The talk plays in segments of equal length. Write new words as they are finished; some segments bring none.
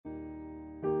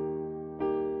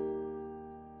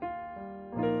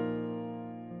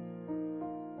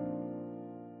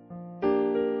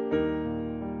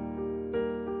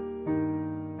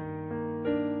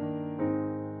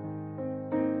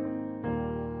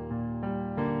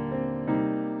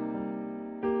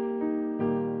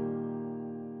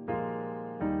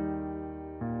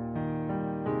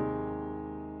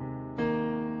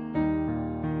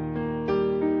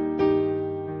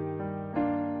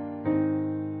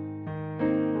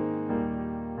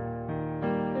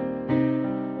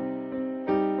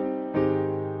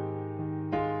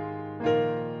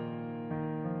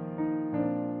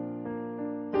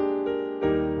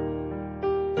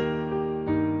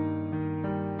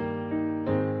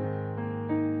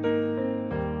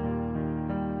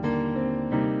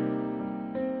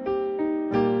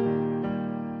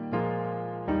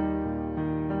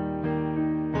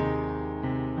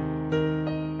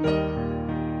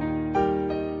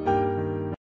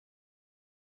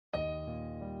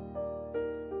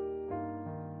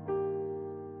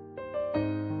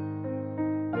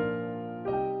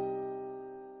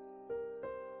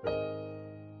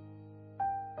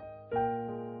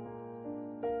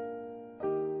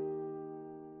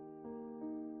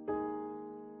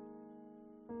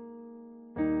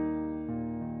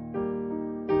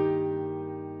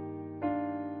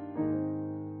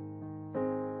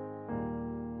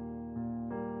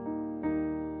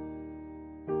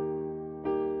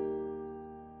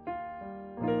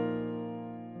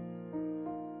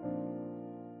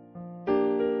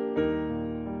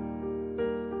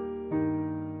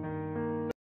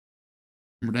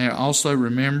remember that. Also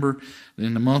remember,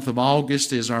 in the month of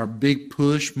August is our Big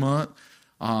Push month.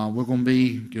 We're going to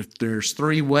be, if there's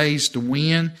 3 ways to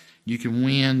win. You can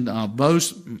win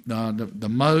both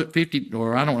the 50,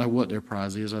 or I don't know what their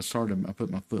prize is. I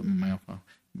put my foot in my mouth. I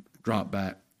dropped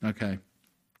back. Okay.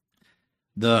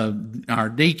 Our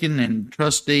deacon and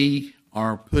trustee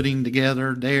are putting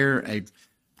together there a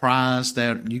prize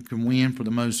that you can win for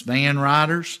the most van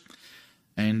riders.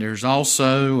 And there's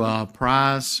also a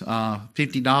prize,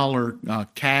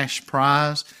 $50 cash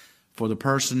prize for the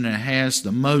person that has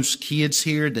the most kids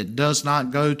here that does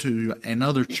not go to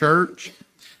another church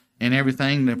and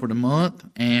everything for the month.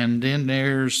 And then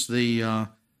there's the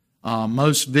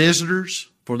most visitors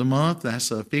for the month. That's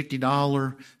a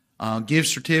 $50 gift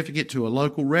certificate to a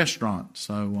local restaurant.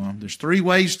 So there's 3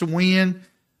 ways to win.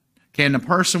 Can the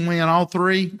person win all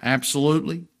 3?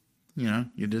 Absolutely. You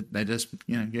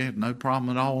have no problem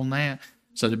at all on that.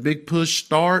 So the Big Push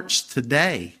starts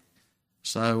today.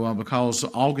 So because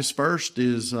August 1st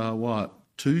is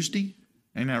Tuesday?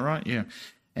 Ain't that right? Yeah.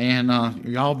 And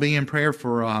y'all be in prayer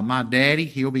for my daddy.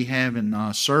 He'll be having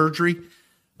surgery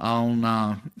on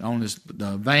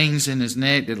the veins in his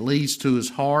neck that leads to his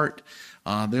heart.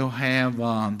 They'll have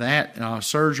that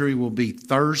surgery will be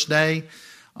Thursday.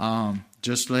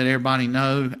 Just to let everybody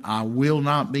know, I will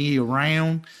not be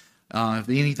around. If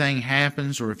anything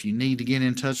happens, or if you need to get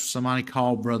in touch with somebody,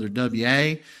 call Brother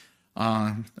W.A.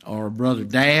 Or Brother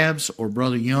Dabbs or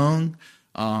Brother Young,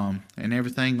 and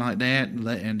everything like that,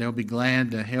 and they'll be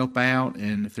glad to help out.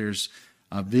 And if there's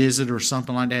a visit or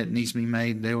something like that needs to be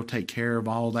made, they'll take care of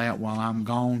all that while I'm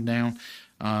gone down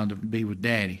to be with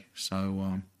Daddy.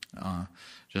 So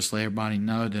just let everybody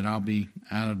know that I'll be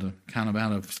out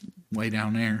of way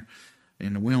down there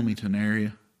in the Wilmington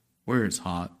area where it's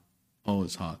hot. Oh,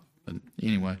 it's hot. But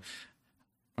anyway,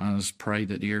 I just pray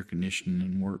that the air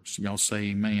conditioning works. Y'all say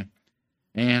amen.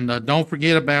 And don't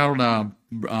forget about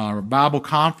our Bible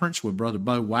conference with Brother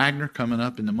Bo Wagner coming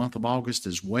up in the month of August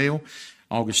as well.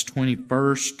 August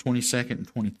 21st, 22nd,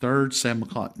 and 23rd, 7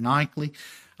 o'clock nightly.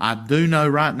 I do know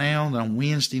right now that on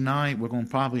Wednesday night we're going to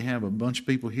probably have a bunch of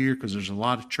people here because there's a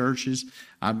lot of churches.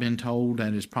 I've been told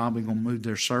that it's probably going to move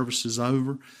their services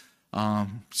over.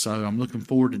 So I'm looking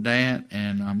forward to that,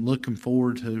 and I'm looking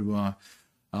forward to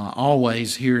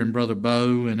always hearing Brother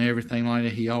Bo and everything like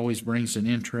that. He always brings an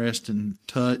interest and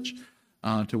touch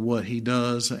to what he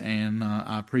does, and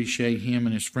I appreciate him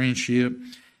and his friendship.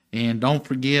 And don't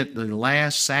forget, the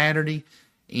last Saturday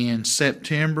in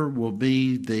September will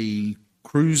be the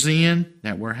cruise-in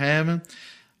that we're having.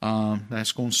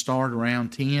 That's going to start around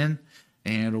 10,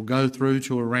 and it'll go through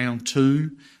to around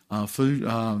 2.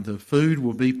 The food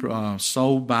will be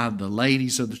sold by the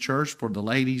ladies of the church for the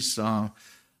ladies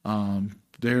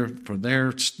their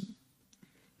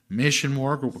mission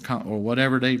work or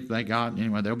whatever they got.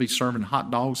 Anyway, they'll be serving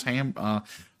hot dogs and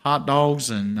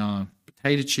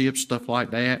potato chips, stuff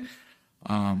like that.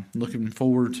 Looking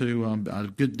forward to a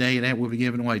good day of that. We'll be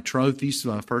giving away trophies,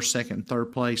 first, second, and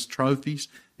third place trophies.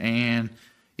 And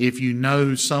if you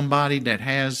know somebody that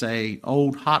has a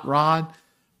old hot rod,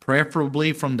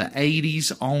 preferably from the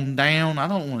 80s on down. I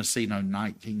don't want to see no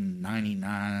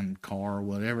 1999 car or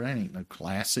whatever. That ain't no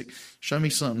classic. Show me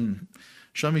some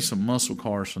muscle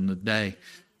cars from the day.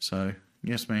 So,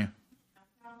 yes, ma'am.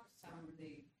 I've talked to some of the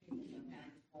people that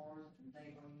have cars, and they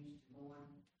are used to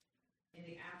going in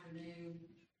the afternoon,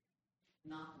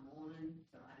 not the morning.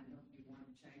 So I don't know if you want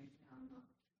to change time.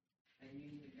 They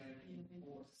usually go to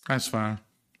 4. That's fine.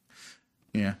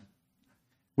 Yeah.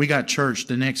 We got church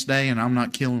the next day, and I'm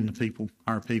not killing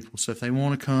our people. So if they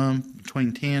want to come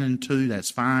between 10 and 2, that's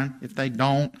fine. If they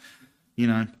don't,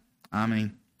 I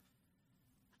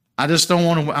just don't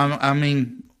want to.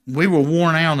 We were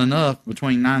worn out enough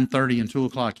between 9:30 and 2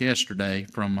 o'clock yesterday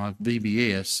from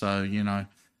VBS. So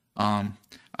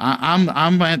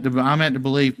I'm at to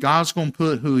believe God's going to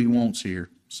put who He wants here.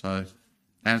 So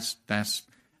that's.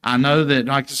 I know that,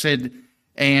 like I said,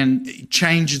 and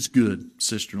change is good,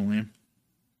 Sister Lynn.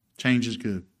 Change is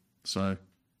good. So,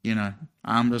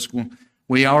 I'm just going.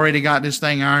 We already got this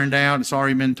thing ironed out. It's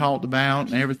already been talked about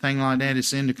and everything like that.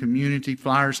 It's in the community.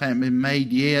 Flyers haven't been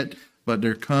made yet, but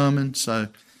they're coming. So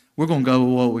we're going to go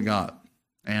with what we got.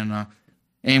 And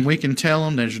we can tell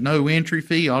them there's no entry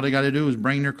fee. All they got to do is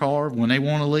bring their car. When they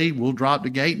want to leave, we'll drop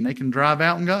the gate and they can drive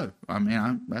out and go.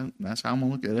 That's how I'm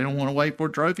going to look at it. They don't want to wait for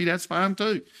a trophy. That's fine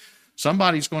too.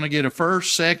 Somebody's going to get a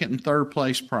first, second, and third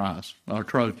place prize or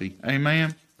trophy.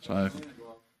 Amen. So,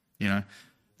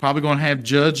 probably going to have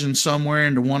judging somewhere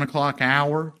in the 1 o'clock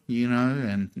hour,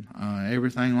 and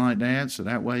everything like that. So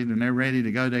that way, when they're ready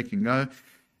to go, they can go.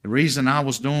 The reason I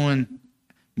was doing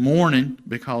morning,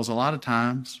 because a lot of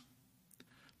times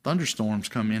thunderstorms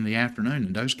come in the afternoon,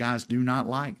 and those guys do not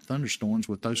like thunderstorms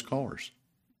with those cars.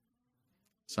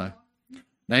 So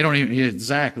they don't even,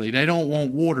 exactly, they don't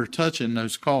want water touching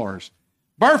those cars.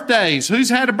 Birthdays. Who's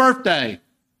had a birthday?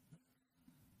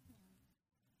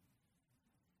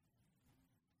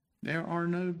 There are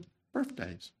no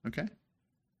birthdays, okay?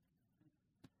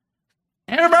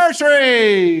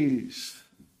 Anniversaries.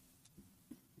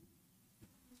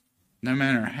 No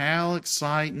matter how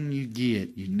exciting you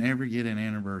get, you never get an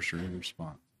anniversary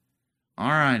response. All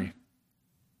righty.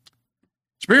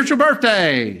 Spiritual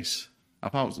birthdays. I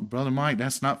thought, Brother Mike,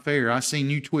 that's not fair. I seen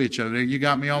you twitch over there. You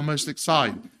got me almost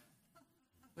excited.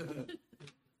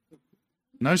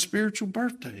 No spiritual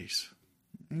birthdays.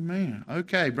 Amen.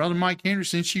 Okay, Brother Mike Henry,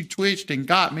 since you twitched and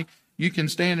got me, you can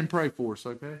stand and pray for us,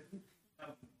 okay?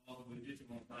 Father, we just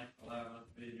want to thank you for allowing us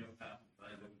to be in your house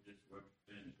today, Lord. We just work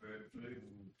in the spirit of truth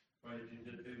and praise you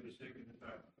to do the sick and the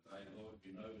tired today, Lord.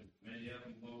 You know that many of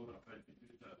them, Lord, I pray that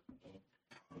you touch them, Lord.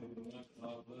 Lord, the ones that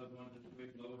lost loved ones this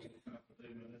week, Lord, we comfort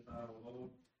them in this hour,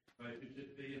 Lord. Pray that you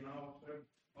just be an altar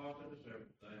of the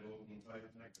service today, Lord, and pray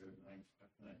in that good name.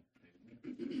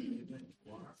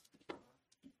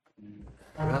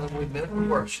 Rather, we met for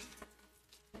worship.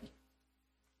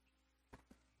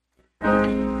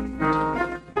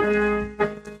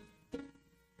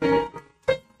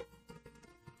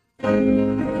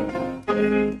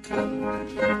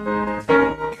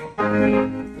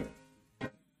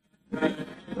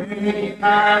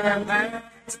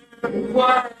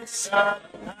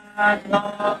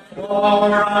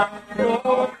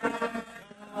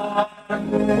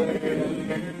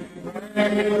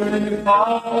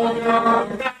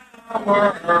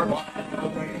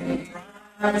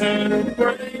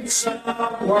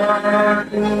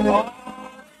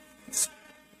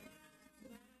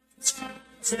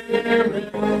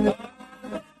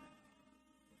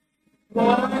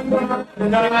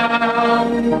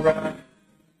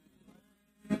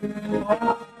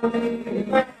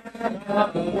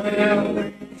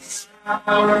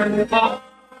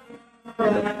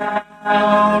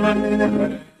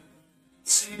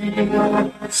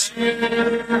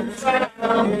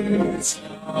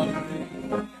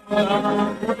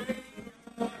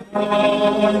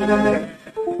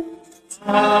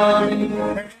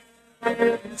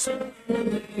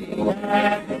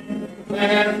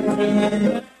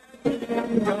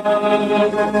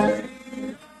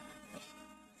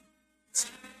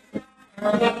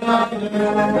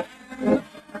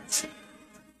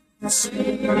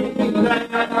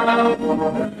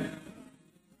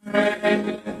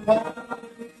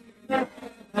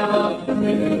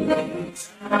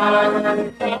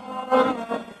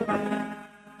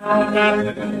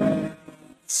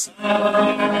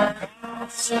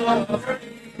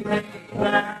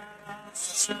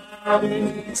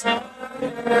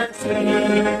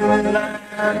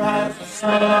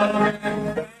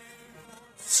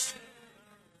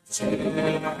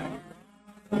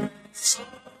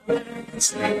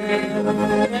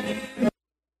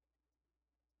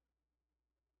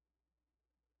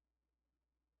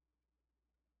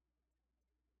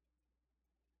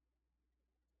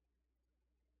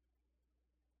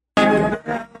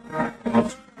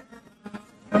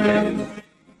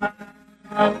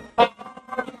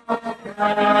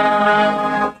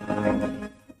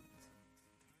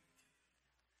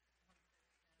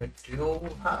 Take the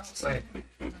old highway.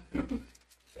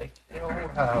 Take the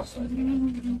old highway.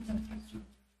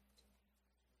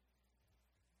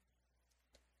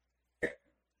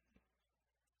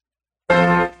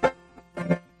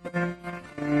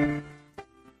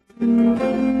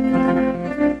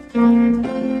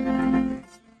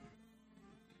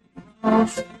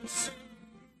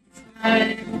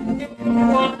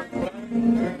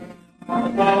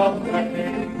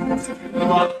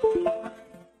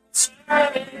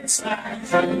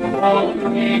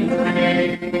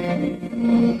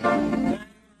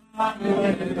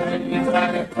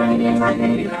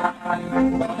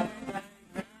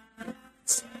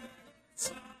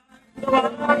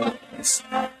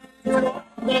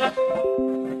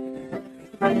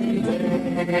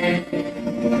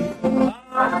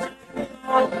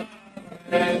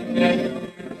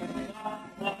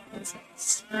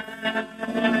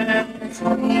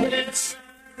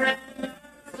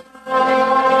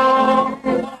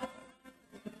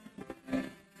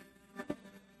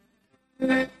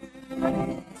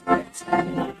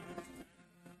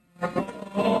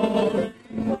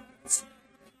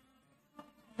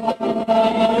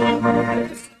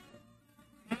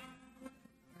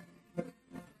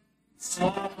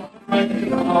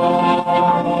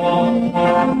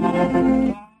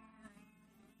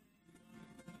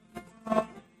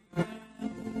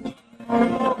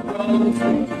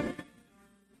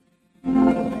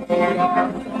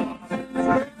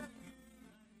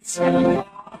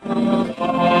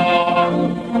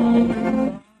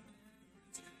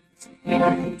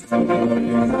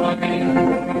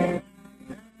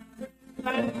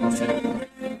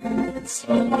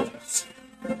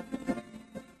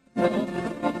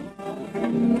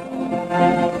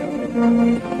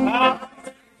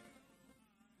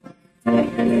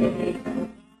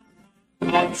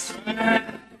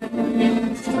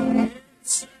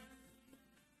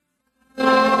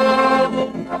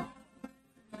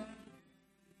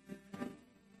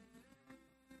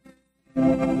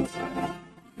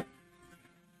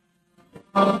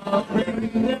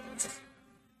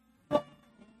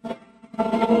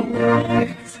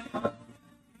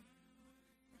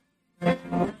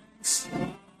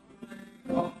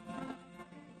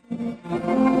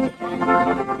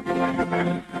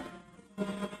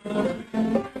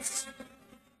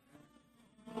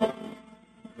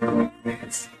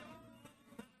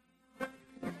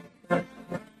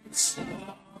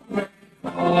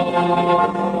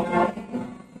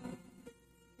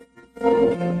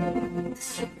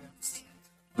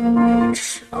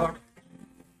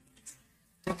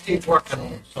 Keep working on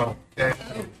it, so, okay?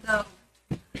 No.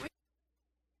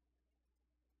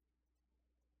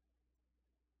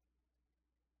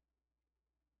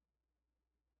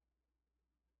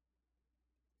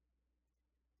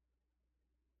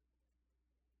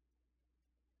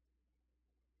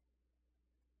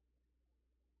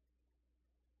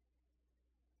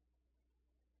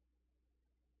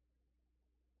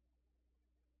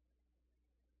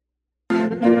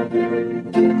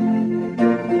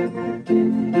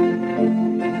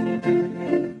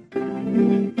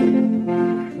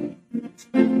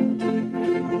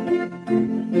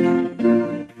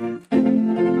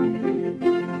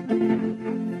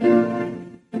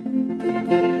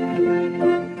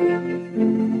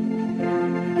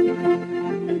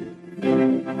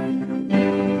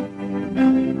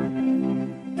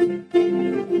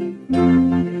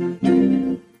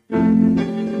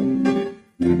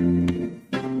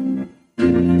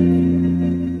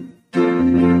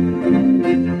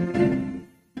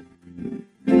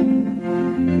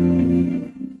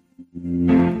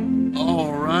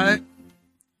 All right.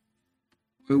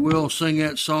 We will sing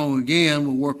that song again.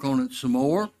 We'll work on it some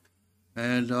more.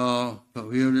 And but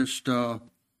we'll just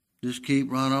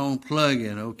keep right on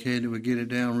plugging, okay, till we get it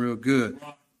down real good.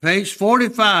 Page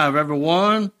 45,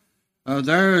 everyone.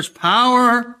 There is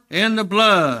power in the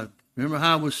blood. Remember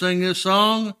how we sing this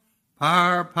song?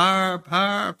 Power, power,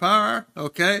 power, power.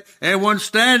 Okay. Everyone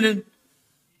standing.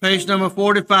 Page number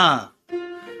 45.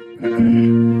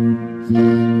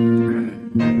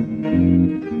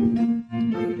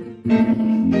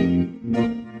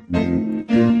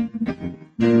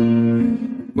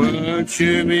 Would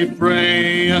you be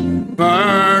free,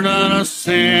 burden of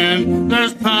sin?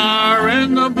 There's power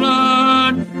in the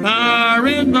blood, power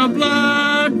in the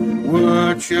blood.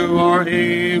 Would you or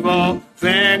evil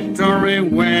victory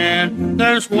win?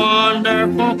 There's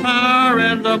wonderful power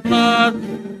in the blood.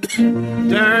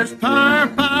 There's power,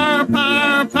 power,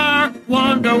 power, power,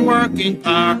 wonder-working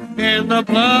power in the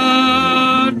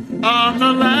blood of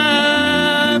the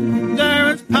Lamb. There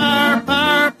is power,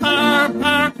 power, power,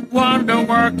 power,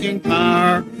 wonder-working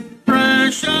power,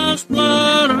 precious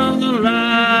blood of the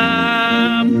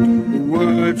Lamb.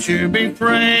 Would you be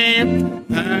free,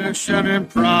 passion and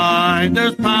pride?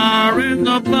 There's power in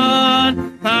the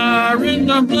blood, power in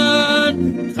the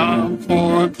blood. Come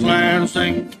for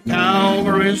cleansing,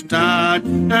 Calvary's died.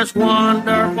 There's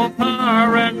wonderful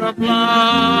power in the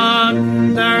blood.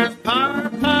 There's power,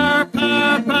 power,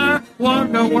 power, power,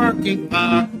 wonder-working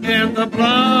power in the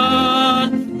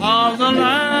blood of the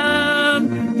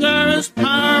Lamb. There is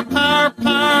power, power,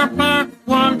 power, power,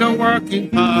 wonder-working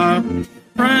power,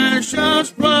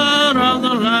 precious blood of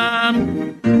the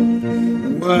Lamb.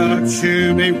 Would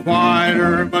you be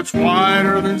whiter, much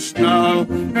whiter than snow?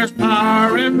 There's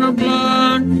power in the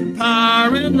blood,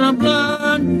 power in the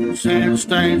blood. Sin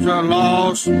stains are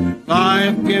lost,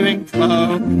 life-giving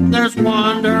flow. There's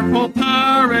wonderful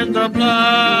power in the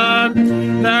blood.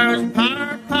 There's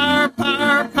power, power,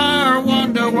 power, power,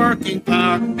 wonder-working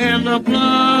power in the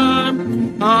blood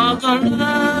of the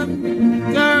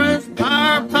Lamb. There is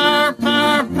power, power,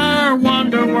 power, power,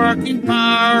 wonder-working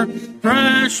power,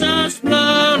 precious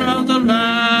blood of the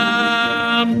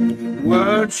Lamb.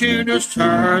 Would you just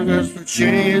serve us for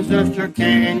Jesus, your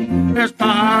King? There's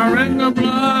power in the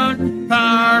blood,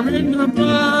 power in the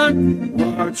blood.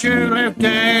 Would you live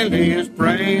daily his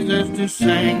praises to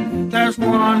sing? There's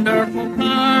wonderful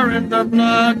power in the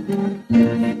blood.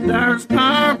 There's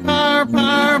power, power,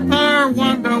 power, power,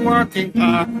 wonder-working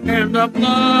power in the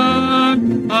blood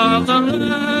of the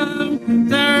Lamb.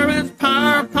 There is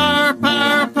power, power,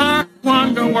 power, power,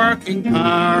 wonder-working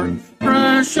power,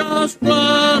 precious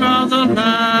blood of the Lamb.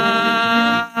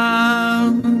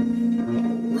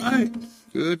 All right,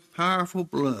 good, powerful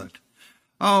blood.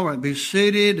 All right, be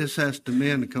seated. This has the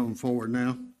men to come forward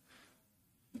now.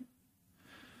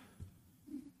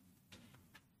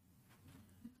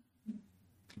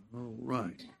 All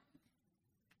right.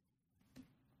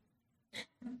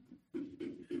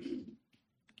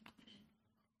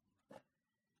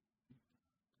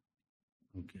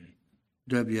 Okay.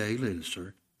 W.A., lead us,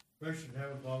 sir. Gracious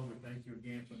Heavenly Father, we thank you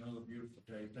again for another beautiful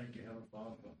day. Thank you, Heavenly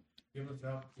Father, for giving us the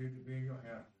opportunity to be in your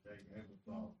house today, Heavenly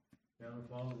Father. Heavenly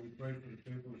Father, we pray for the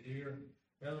people here.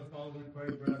 Heavenly Father, we pray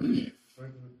for the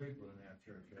people in our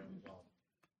church, Heavenly Father.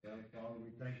 Heavenly Father, we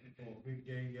thank you for a big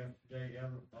day yesterday,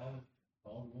 Heavenly Father.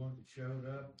 All the ones that showed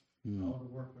up, all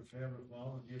the workers, Heavenly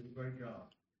Father, did a great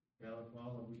job. Heavenly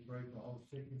Father, we pray for all the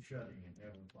sick and shutting in,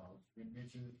 Heavenly Father. It's been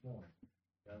mentioned this morning.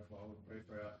 Heavenly Father, we pray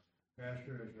for our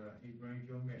pastor as he brings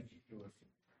your message to us.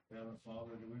 Heavenly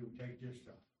Father, that we will take this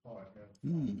to heart,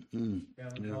 Heavenly Father.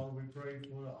 Heavenly Father, we pray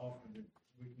for the offering that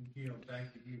we can give back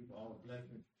to you for all the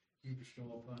blessings you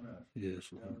bestow upon us. Yes,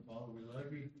 Lord. Heavenly Father, we love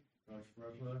you, because you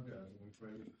first loved us, and we pray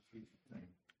this in Jesus' name.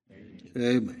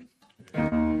 Amen.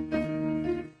 Amen.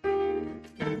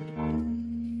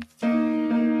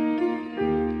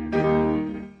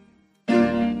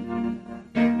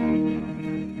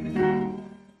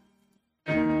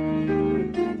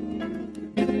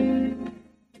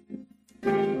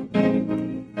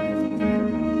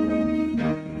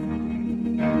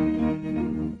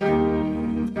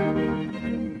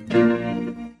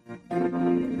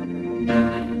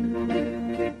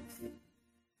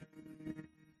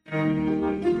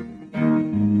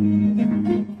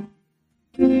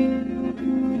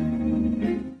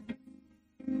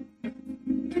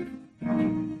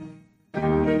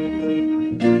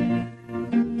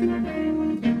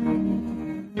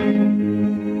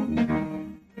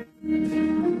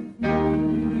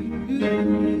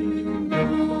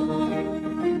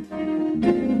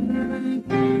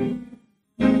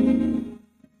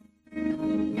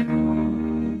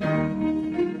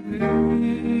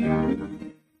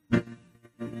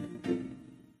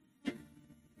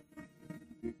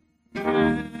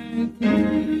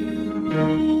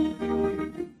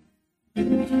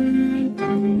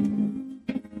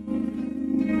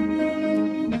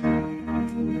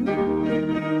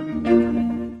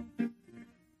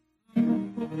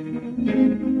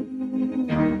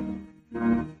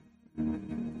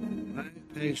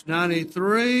 Page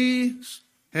 93,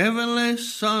 Heavenly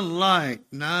Sunlight,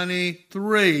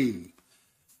 93.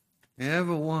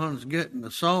 Everyone's getting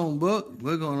the song book.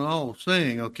 We're going to all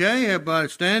sing, okay? Everybody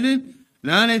standing?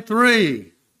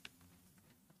 93.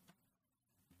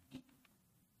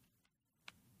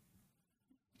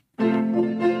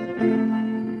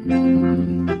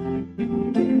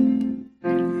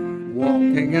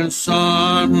 Walking in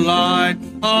sunlight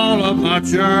all of my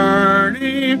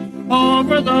journey,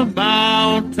 over the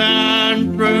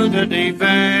mountain, through the deep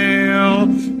vale.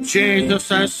 Jesus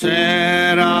has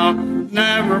said, I'll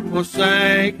never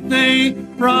forsake thee,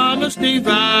 promise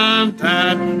divine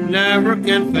that never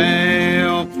can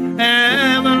fail.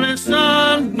 Heavenly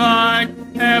sunlight,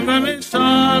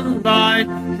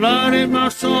 flooding my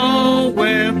soul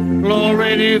with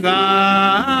glory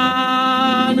divine.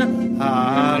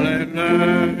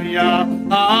 Hallelujah,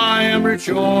 I am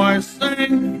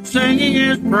rejoicing, singing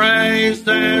his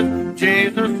praises,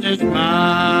 Jesus is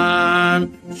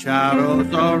mine.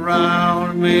 Shadows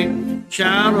around me,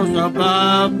 shadows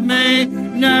above me,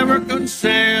 never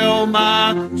conceal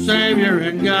my Savior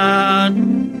and God.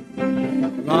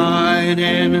 Light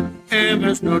in him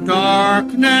is no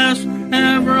darkness,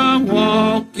 ever I'm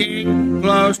walking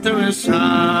close to his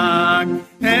side.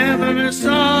 Heavenly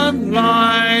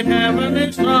sunlight,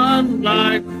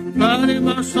 flooding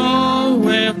my soul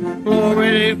with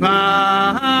glory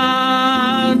divine.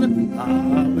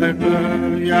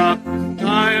 Hallelujah,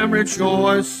 I am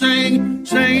rejoicing,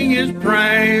 singing his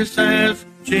praises,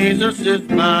 Jesus is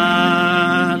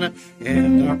mine.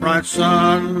 In the bright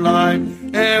sunlight,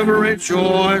 ever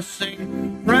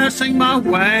rejoicing, pressing my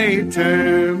way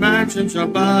to mansions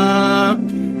above,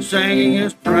 singing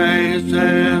his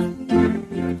praises.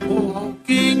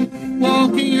 Walking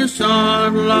in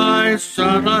sunlight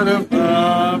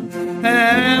above.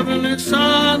 Heavenly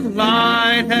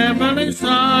sunlight,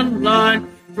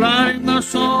 flooding my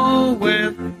soul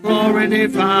with glory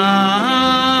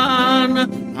divine.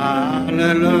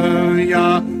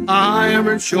 Hallelujah, I am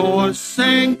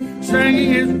rejoicing,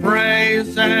 singing his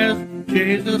praises,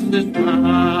 Jesus is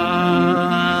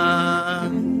mine.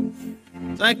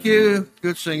 Thank you.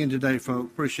 Good singing today,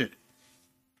 folks. Appreciate it.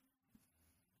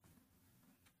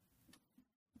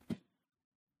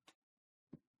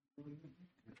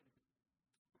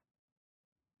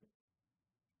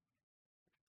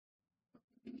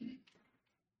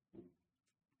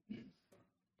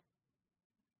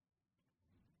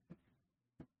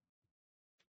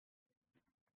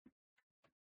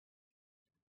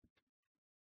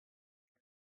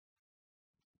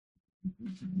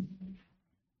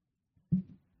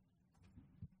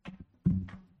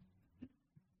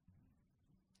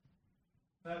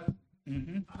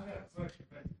 Mm-hmm. I got a question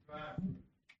about the driver.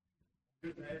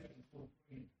 Just asking for a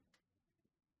friend.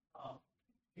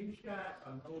 He's got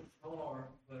an old car,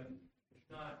 but it's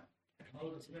not, all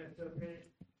the messed up in it.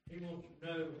 He wants to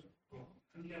know,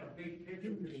 he got a big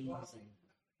picture of his life.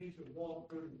 He should walk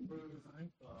through the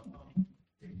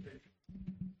big picture.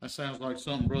 That sounds like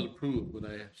something Brother Pruitt would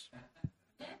ask.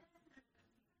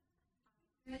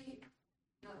 No.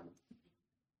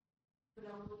 But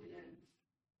I'm looking at it.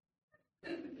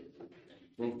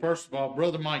 Well, first of all,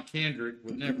 Brother Mike Kendrick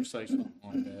would never say something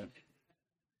like that.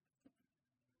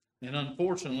 And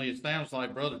unfortunately, it sounds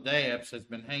like Brother Dabbs has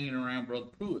been hanging around Brother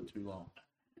Pruitt too long.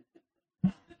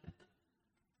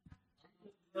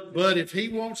 But if he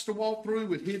wants to walk through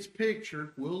with his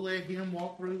picture, we'll let him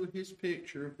walk through with his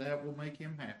picture if that will make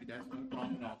him happy. That's no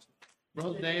problem at all.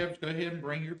 Brother Dabbs, go ahead and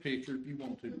bring your picture if you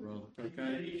want to, brother.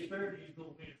 Okay? He's 30, he's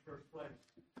gonna be in first place.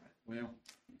 Well,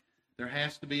 there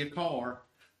has to be a car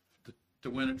to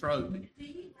win a trophy. Do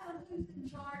you know who's in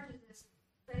charge of this?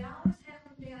 They always have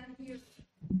them down here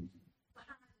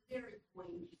behind the Dairy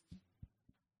Queen.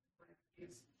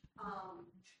 Just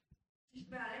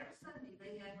about every Sunday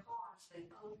they had cars, they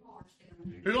own cars down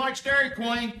there. Who likes Dairy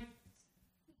Queen?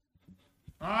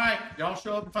 All right, y'all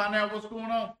show up and find out what's going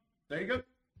on. There you go.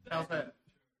 How's that?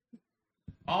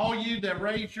 All you that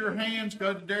raise your hands,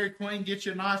 go to Dairy Queen, get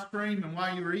you an ice cream, and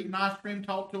while you were eating ice cream,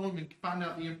 talk to them and find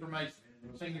out the information.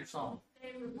 Sing your song.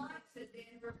 They were Mike's at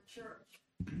Denver Church.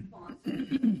 Mike will be a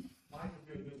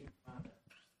good find out.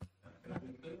 That's what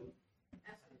they're doing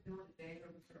at Denver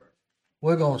Church.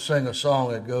 We're going to sing a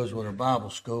song that goes with our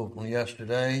Bible school from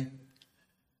yesterday.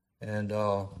 And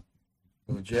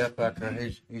with Jeff back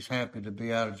there, he's happy to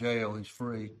be out of jail. He's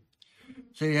free.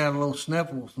 See, he had a little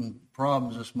sniffle, some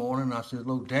problems this morning. I said, a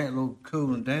little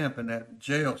cool and damp in that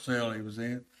jail cell he was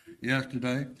in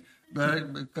yesterday. But I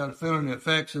got a feeling the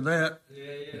effects of that.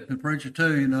 Yeah. The preacher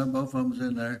too, both of them was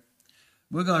in there.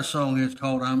 We got a song here. It's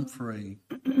called "I'm Free."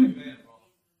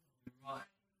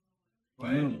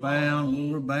 We're bound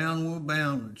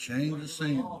with chains of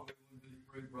sin.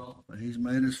 But He's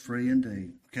made us free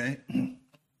indeed. Okay.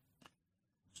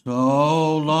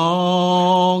 So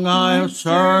long I have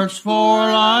searched for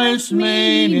life's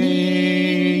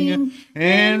meaning,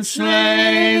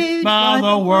 enslaved by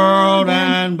the world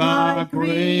and by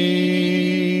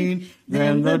greed.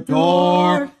 Then the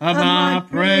door of my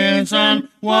prison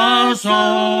was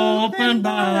opened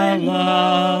by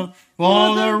love,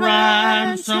 for the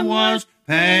ransom was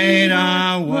paid,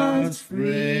 I was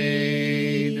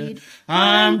freed.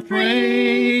 I'm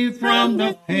free from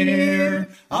the fear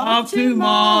of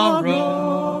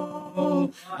tomorrow.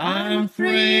 I'm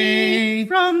free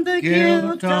from the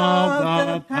guilt of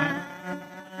the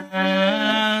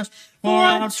past. For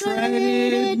I'll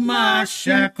trade my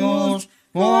shackles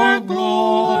for a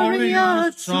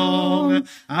glorious song.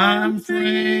 I'm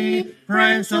free,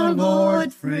 praise the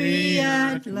Lord, free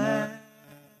at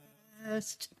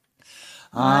last.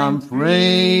 I'm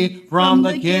free from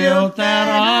the guilt that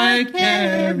I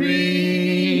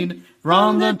carried.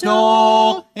 From the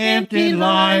dull, empty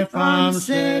life I'm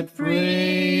set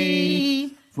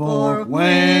free. For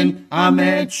when I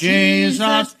met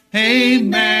Jesus, He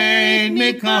made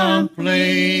me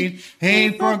complete. He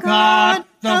forgot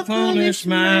the foolish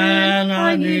man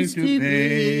I used to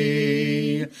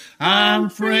be. I'm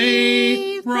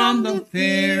free from the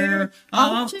fear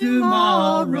of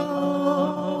tomorrow.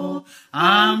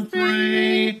 I'm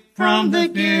free from the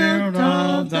guilt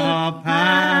of the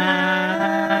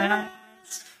past.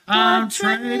 I've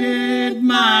traded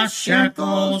my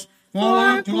shackles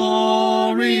for a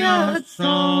glorious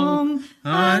song.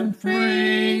 I'm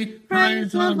free,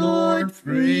 praise the Lord,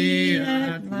 free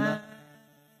at last.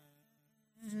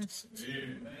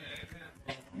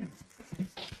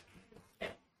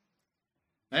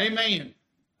 Amen.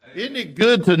 Isn't it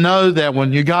good to know that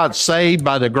when you got saved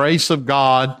by the grace of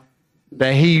God,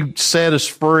 that He set us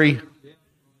free?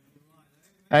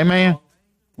 Amen.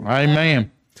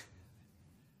 Amen.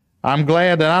 I'm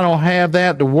glad that I don't have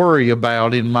that to worry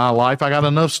about in my life. I got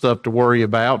enough stuff to worry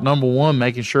about. Number one,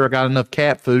 making sure I got enough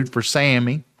cat food for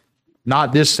Sammy.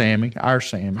 Not this Sammy, our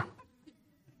Sammy.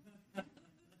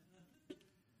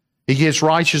 He gets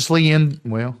righteously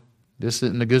this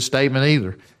isn't a good statement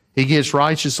either. He gets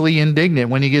righteously indignant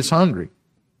when he gets hungry.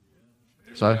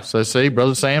 So see,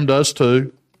 Brother Sam does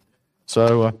too.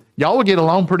 So y'all will get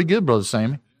along pretty good, Brother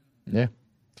Sammy. Yeah.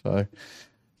 So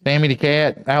Sammy the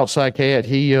cat, outside cat,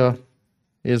 he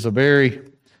is a very,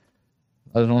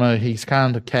 I don't know, he's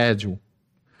kind of casual.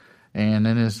 And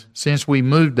then since we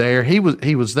moved there, he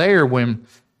was there when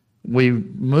we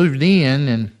moved in,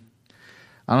 and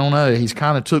I don't know, he's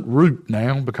kind of took root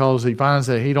now because he finds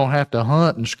that he don't have to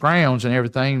hunt and scrounge and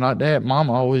everything like that.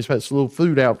 Mama always puts a little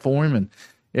food out for him and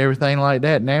everything like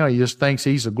that. Now he just thinks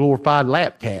he's a glorified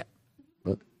lap cat.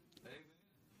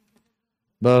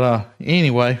 But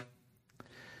anyway,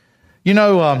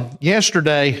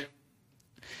 yesterday,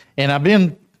 and I've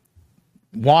been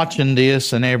watching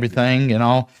this and everything and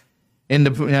all, and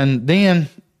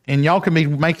y'all can be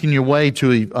making your way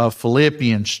to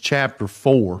Philippians chapter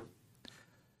 4.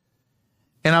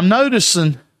 And I'm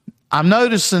noticing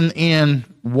in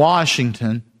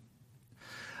Washington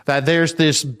that there's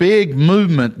this big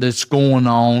movement that's going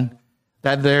on,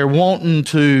 that they're wanting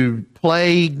to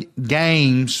play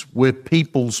games with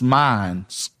people's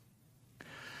minds.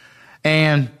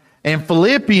 And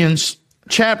Philippians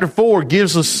chapter 4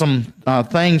 gives us some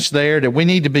things there that we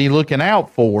need to be looking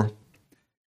out for.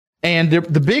 And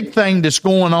the big thing that's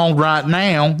going on right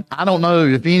now, I don't know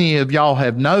if any of y'all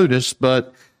have noticed,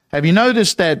 but have you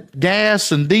noticed that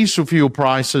gas and diesel fuel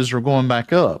prices are going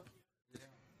back up?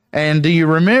 And do you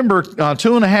remember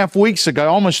 2.5 weeks ago,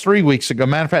 almost 3 weeks ago,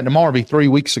 matter of fact, tomorrow will be 3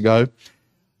 weeks ago,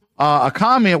 a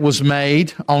comment was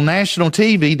made on national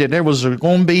TV that there was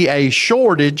going to be a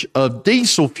shortage of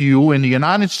diesel fuel in the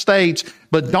United States,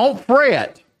 but don't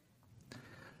fret.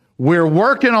 We're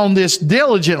working on this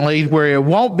diligently where it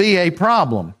won't be a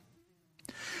problem.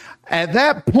 At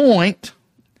that point,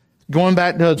 going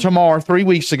back to tomorrow, 3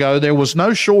 weeks ago, there was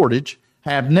no shortage,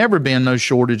 have never been no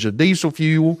shortage of diesel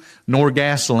fuel nor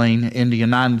gasoline in the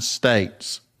United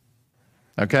States.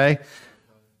 Okay?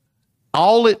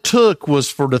 All it took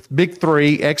was for the big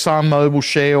three, ExxonMobil,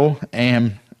 Shell,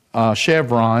 and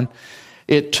Chevron.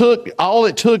 All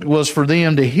it took was for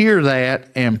them to hear that,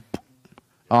 and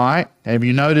all right, have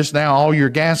you noticed now all your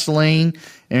gasoline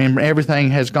and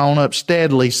everything has gone up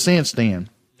steadily since then?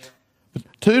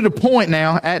 To the point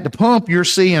now, at the pump, you're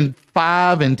seeing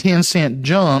 5 and 10 cent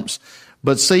jumps.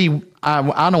 But see,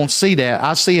 I don't see that.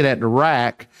 I see it at the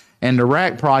rack, and the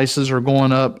rack prices are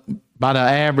going up by the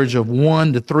average of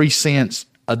 1 to 3 cents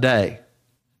a day.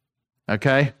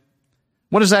 Okay?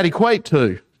 What does that equate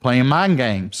to? Playing mind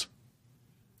games.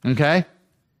 Okay?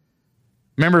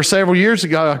 Remember several years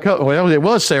ago, it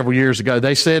was several years ago,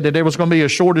 they said that there was going to be a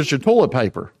shortage of toilet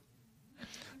paper.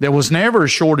 There was never a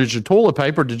shortage of toilet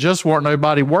paper. There just weren't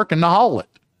nobody working to haul it.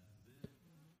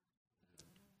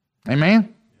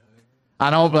 Amen?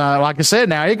 I don't, like I said,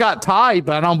 now it got tight,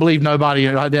 but I don't believe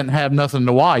I didn't have nothing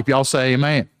to wipe. Y'all say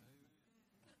amen.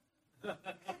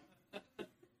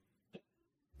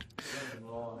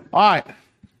 All right.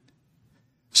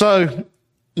 So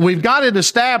we've got it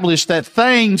established that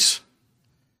things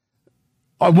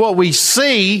are what we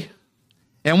see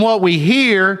and what we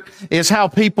hear is how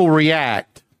people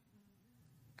react.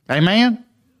 Amen?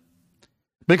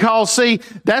 Because, see,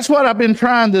 that's what I've been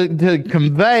trying to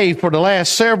convey for the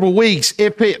last several weeks.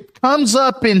 If it comes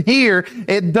up in here,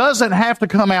 it doesn't have to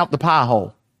come out the pie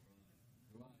hole.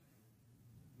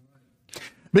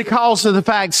 Because of the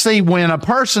fact, see, when a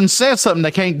person says something,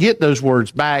 they can't get those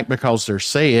words back because they're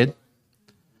said.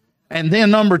 And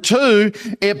then number two,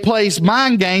 it plays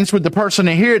mind games with the person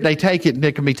that hear it. They take it, and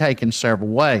it can be taken several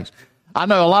ways. I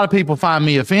know a lot of people find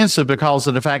me offensive because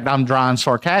of the fact I'm dry and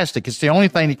sarcastic. It's the only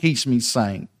thing that keeps me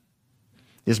sane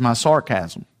is my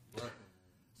sarcasm.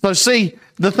 So see,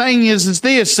 the thing is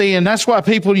this, see, and that's why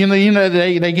people,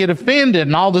 they get offended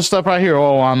and all this stuff right here.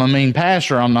 Oh, I'm a mean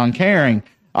pastor. I'm uncaring.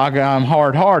 I'm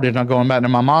hard-hearted. I'm going back to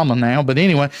my mama now. But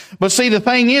anyway, but see, the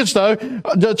thing is, though,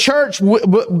 the church,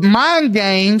 mind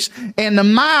games and the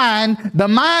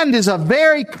mind is a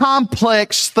very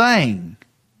complex thing.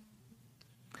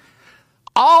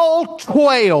 All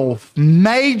 12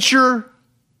 major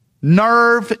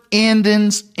nerve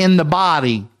endings in the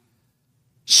body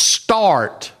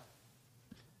start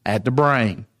at the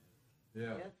brain.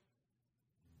 Yeah.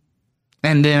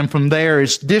 And then from there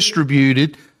it's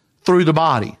distributed through the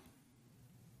body.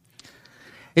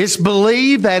 It's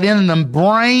believed that in the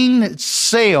brain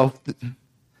itself,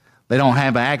 they don't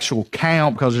have an actual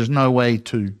count because there's no way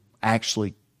to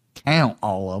actually count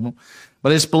all of them.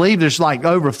 But it's believed there's like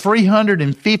over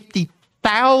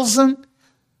 350,000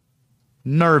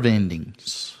 nerve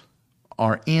endings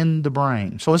are in the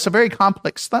brain. So it's a very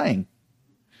complex thing.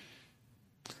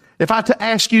 If I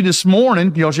ask you this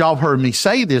morning, because y'all have heard me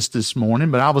say this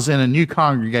morning, but I was in a new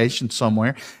congregation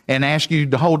somewhere and asked you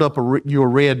to hold up your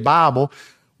red Bible,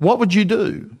 what would you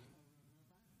do?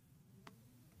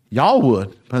 Y'all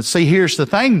would. But see, here's the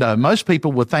thing, though. Most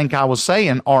people would think I was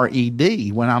saying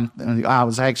R-E-D when I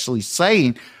was actually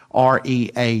saying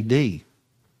R-E-A-D.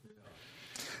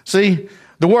 See,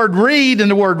 the word read and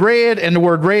the word read and the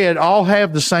word read all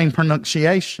have the same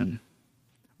pronunciation.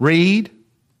 Read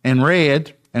and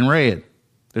read and read.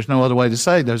 There's no other way to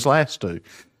say those last two.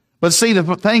 But see,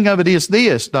 the thing of it is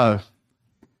this, though.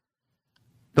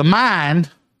 The mind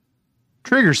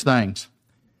triggers things.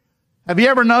 Have you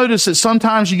ever noticed that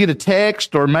sometimes you get a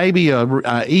text or maybe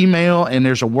a email and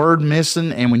there's a word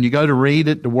missing, and when you go to read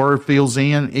it, the word fills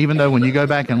in, even though when you go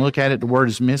back and look at it, the word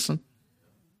is missing?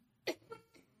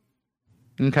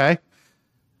 Okay?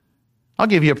 I'll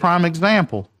give you a prime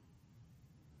example.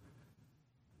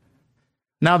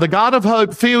 Now the God of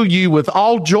hope fill you with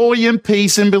all joy and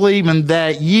peace in believing,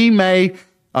 that ye may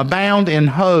abound in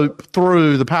hope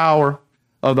through the power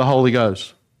of the Holy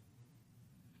Ghost.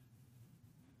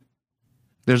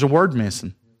 There's a word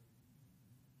missing.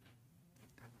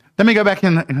 Let me go back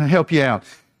and help you out.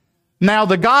 Now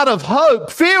the God of hope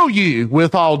fill you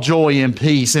with all joy and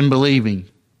peace in believing.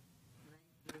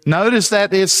 Notice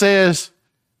that it says,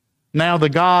 now the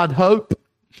God hope.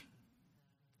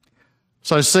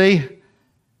 So see,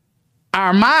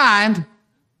 our mind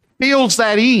fills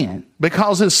that in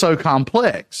because it's so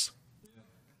complex.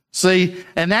 See,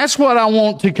 and that's what I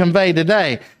want to convey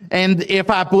today. And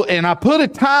I put a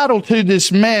title to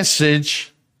this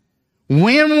message,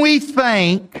 When We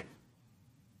Think,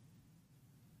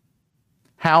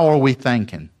 How Are We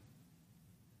Thinking?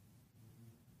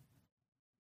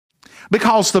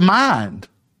 Because the mind.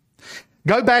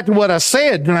 Go back to what I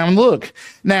said. Now look,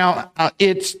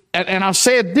 and I've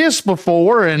said this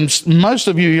before, and most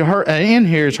of you in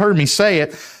here has heard me say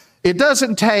it. It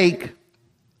doesn't take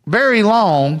very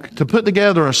long to put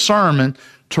together a sermon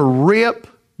to rip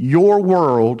your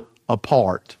world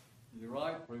apart. You're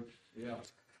right, preacher. Yeah.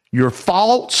 Your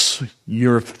faults,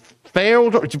 your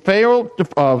failures,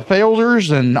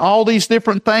 and all these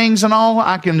different things and all,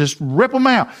 I can just rip them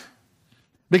out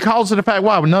because of the fact,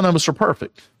 wow, none of us are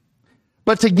perfect.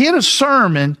 But to get a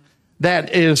sermon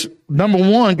that is, number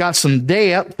one, got some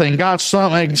depth and got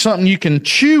something you can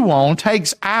chew on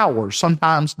takes hours,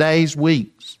 sometimes days,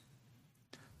 weeks.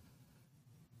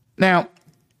 Now,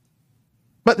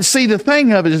 but see, the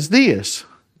thing of it is this,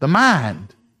 the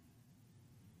mind.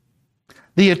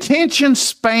 The attention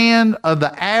span of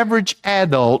the average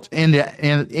adult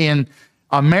in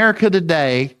America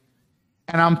today,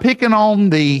 and I'm picking on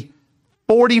the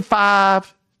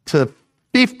 45 to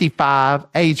 55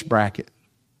 age bracket.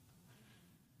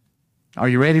 Are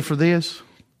you ready for this?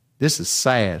 This is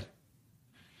sad.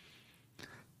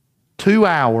 2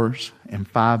 hours and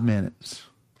 5 minutes.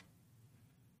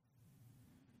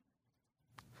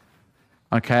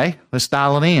 Okay, let's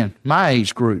dial it in. My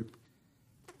age group,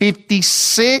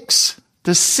 56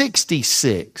 to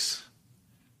 66.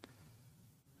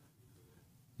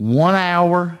 1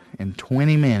 hour and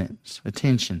 20 minutes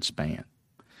attention span.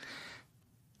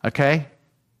 Okay?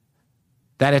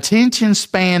 That attention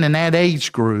span in that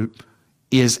age group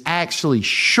is actually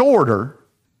shorter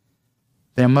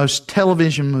than most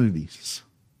television movies.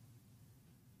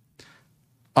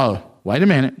 Oh, wait a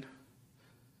minute.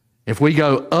 If we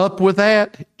go up with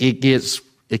that, it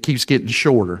keeps getting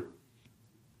shorter.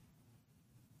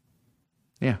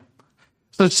 Yeah.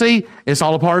 So see, it's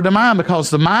all a part of the mind,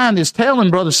 because the mind is telling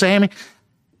Brother Sammy,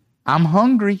 I'm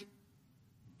hungry.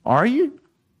 Are you?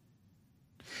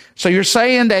 So you're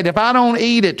saying that if I don't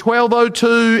eat at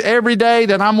 12:02 every day,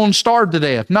 that I'm going to starve to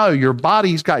death. No, your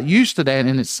body's got used to that,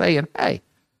 and it's saying, hey,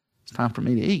 it's time for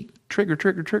me to eat. Trigger,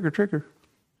 trigger, trigger, trigger.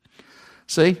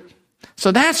 See?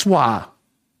 So that's why.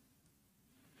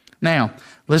 Now,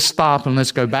 let's stop and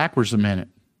let's go backwards a minute.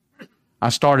 I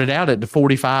started out at the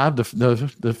 45,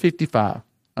 the 55.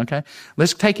 Okay?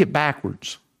 Let's take it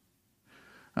backwards.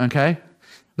 Okay?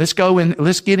 Let's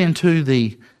get into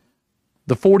the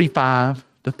 45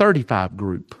 to 35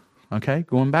 group. Okay?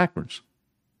 Going backwards.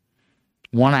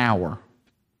 1 hour.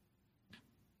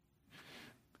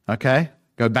 Okay?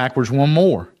 Go backwards one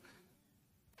more.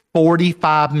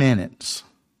 45 minutes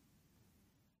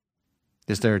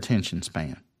is their attention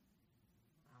span.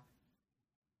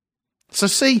 So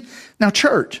see, now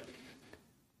church,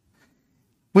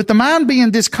 with the mind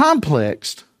being this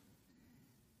complex,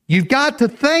 you've got to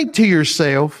think to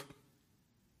yourself,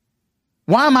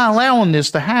 why am I allowing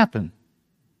this to happen?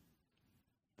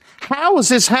 How is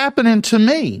this happening to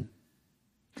me?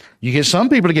 You get some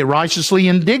people to get righteously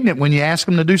indignant when you ask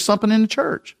them to do something in the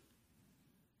church.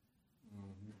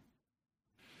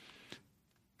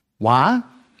 Why?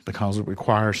 Because it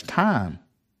requires time.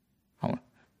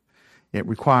 It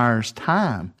requires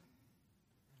time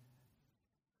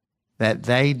that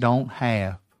they don't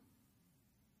have,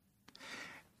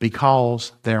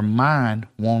 because their mind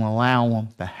won't allow them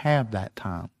to have that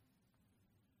time.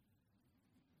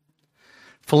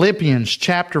 Philippians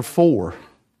chapter 4,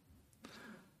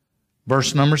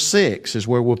 verse number 6 is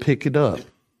where we'll pick it up.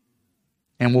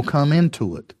 And we'll come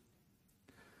into it.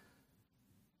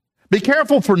 Be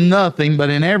careful for nothing, but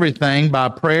in everything, by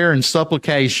prayer and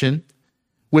supplication,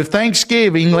 with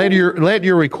thanksgiving, let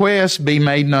your requests be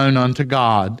made known unto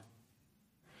God.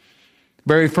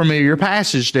 Very familiar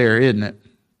passage there, isn't it?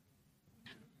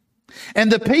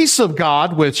 And the peace of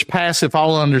God, which passeth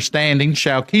all understanding,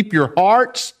 shall keep your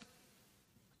hearts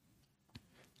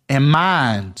and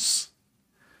minds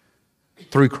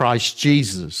through Christ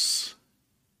Jesus.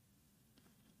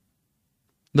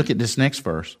 Look at this next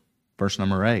verse, verse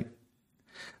number 8.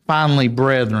 Finally,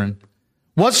 brethren,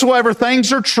 whatsoever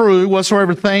things are true,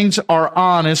 whatsoever things are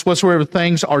honest, whatsoever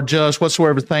things are just,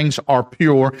 whatsoever things are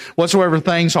pure, whatsoever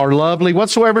things are lovely,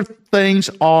 whatsoever things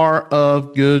are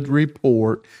of good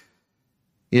report,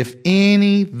 if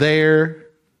any there,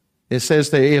 it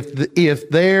says that if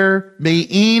there be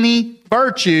any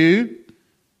virtue,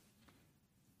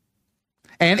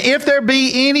 and if there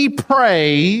be any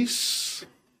praise,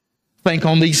 think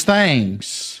on these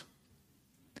things.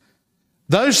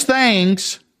 Those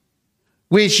things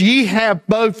which ye have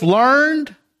both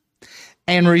learned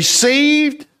and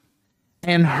received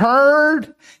and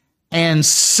heard and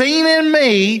seen in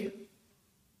me,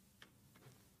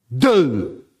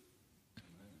 do.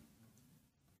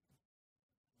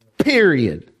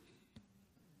 Period.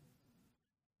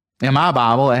 In my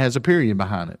Bible, it has a period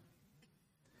behind it.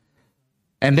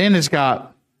 And then it's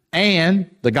got, and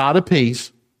the God of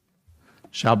peace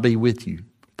shall be with you.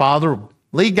 Father,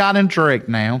 lead, God, and direct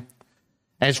now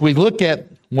as we look at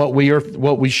what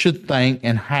we should think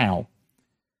and how.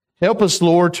 Help us,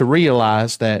 Lord, to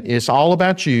realize that it's all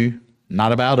about you,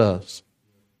 not about us.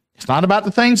 It's not about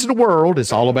the things of the world.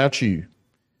 It's all about you.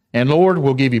 And Lord,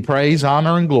 we'll give you praise,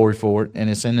 honor, and glory for it. And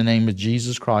it's in the name of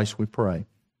Jesus Christ we pray.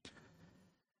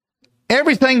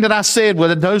 Everything that I said,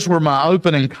 those were my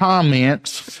opening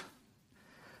comments.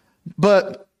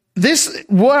 But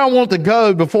where I want to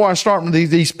go before I start with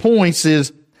these points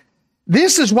is,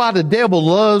 this is why the devil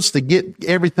loves to get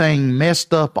everything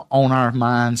messed up on our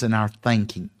minds and our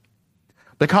thinking.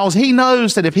 Because he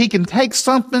knows that if he can take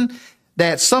something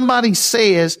that somebody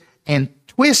says and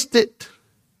twist it,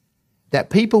 that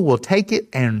people will take it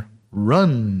and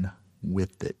run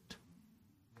with it.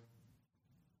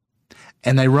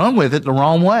 And they run with it the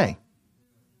wrong way.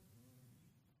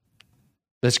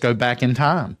 Let's go back in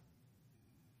time.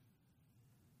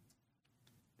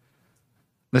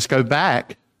 Let's go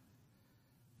back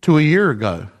to a year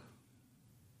ago.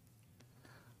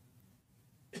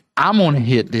 I'm going to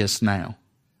hit this now.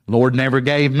 Lord never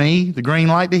gave me the green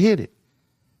light to hit it.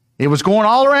 It was going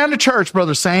all around the church,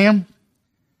 Brother Sam.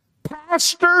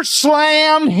 Pastor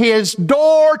slammed his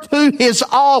door to his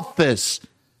office,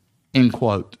 end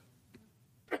quote.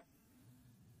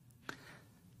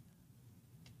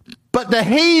 But the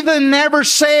heathen never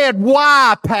said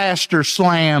why Pastor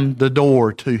slammed the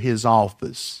door to his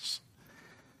office.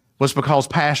 It was because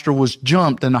Pastor was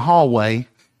jumped in the hallway.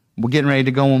 We're getting ready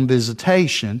to go on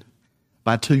visitation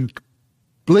by two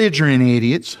belligerent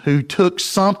idiots who took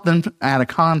something out of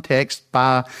context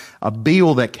by a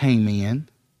bill that came in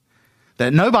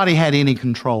that nobody had any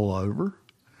control over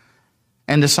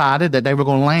and decided that they were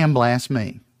going to lambaste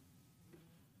me.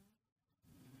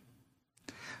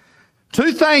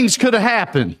 Two things could have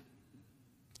happened.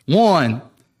 One,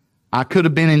 I could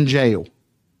have been in jail.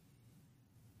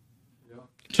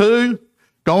 Two,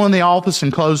 go in the office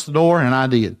and close the door, and I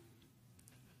did.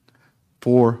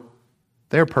 For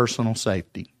their personal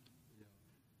safety.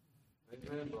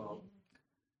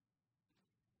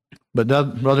 But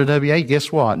Brother W.A., guess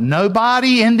what?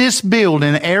 Nobody in this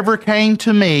building ever came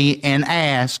to me and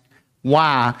asked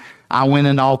why I went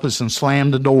in the office and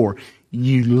slammed the door.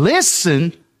 You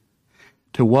listened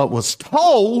to what was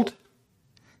told,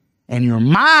 and your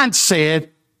mind said,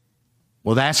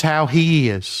 well, that's how he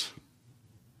is.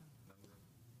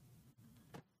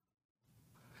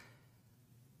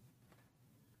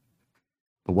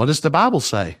 But what does the Bible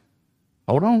say?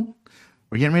 Hold on.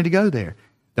 We're getting ready to go there.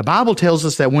 The Bible tells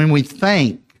us that when we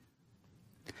think,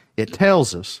 it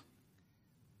tells us,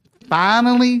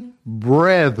 finally,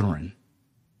 brethren,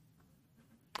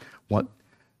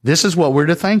 this is what we're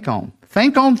to think on.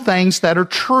 Think on things that are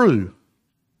true.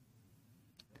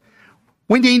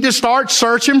 We need to start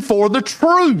searching for the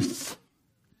truth.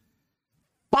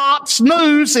 Fox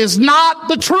News is not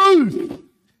the truth.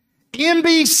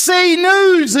 NBC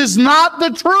News is not the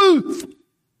truth.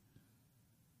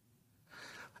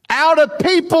 Out of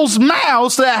people's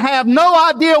mouths that have no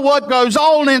idea what goes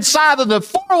on inside of the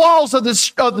four walls of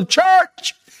the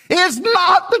church is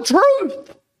not the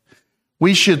truth.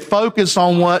 We should focus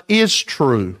on what is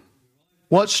true.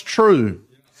 What's true?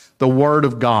 The Word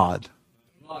of God.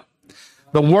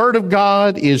 The Word of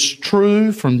God is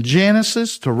true from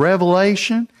Genesis to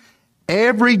Revelation.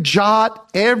 Every jot,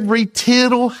 every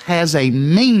tittle has a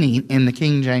meaning in the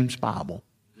King James Bible.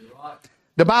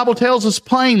 The Bible tells us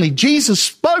plainly, Jesus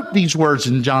spoke these words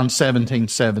in John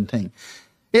 17:17.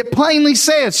 It plainly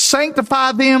says,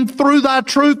 sanctify them through thy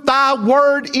truth. Thy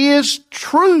word is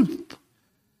truth.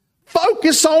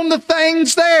 Focus on the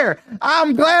things there.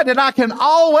 I'm glad that I can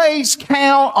always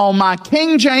count on my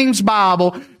King James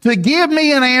Bible to give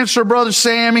me an answer, Brother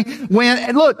Sammy.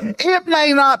 Look, it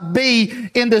may not be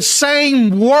in the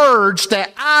same words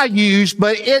that I use,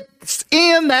 but it's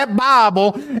in that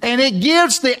Bible, and it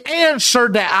gives the answer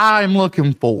that I'm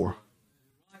looking for.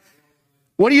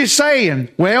 What are you saying?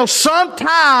 Well,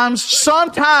 sometimes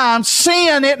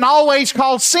sin isn't always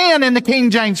called sin in the King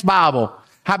James Bible.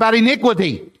 How about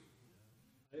iniquity?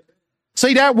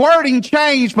 See, that wording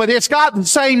changed, but it's got the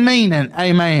same meaning.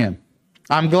 Amen.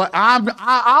 I'm glad.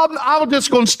 I'm just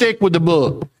going to stick with the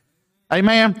book.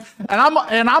 Amen. And I'm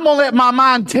going to let my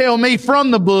mind tell me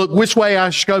from the book which way I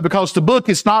should go, because the book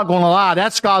is not going to lie.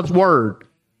 That's God's word.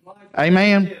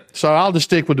 Amen. So I'll just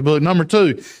stick with the book. Number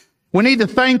 2, we need to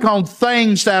think on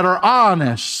things that are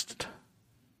honest.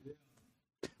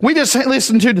 We just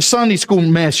listened to the Sunday school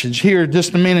message here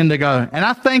just a minute ago, and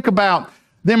I think about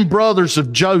them brothers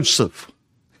of Joseph.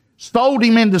 Sold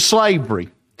him into slavery.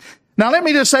 Now let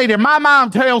me just say that my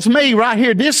mind tells me right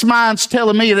here, this mind's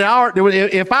telling me that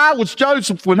if I was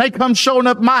Joseph, when they come showing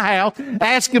up at my house,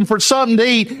 asking for something to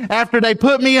eat after they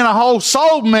put me in a hole,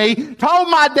 sold me,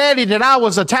 told my daddy that I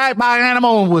was attacked by an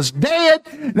animal and was dead,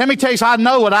 let me tell you, I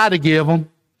know what I'd have given them.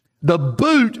 The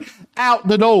boot out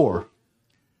the door.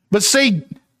 But see,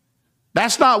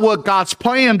 that's not what God's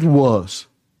plan was.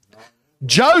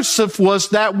 Joseph was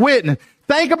that witness.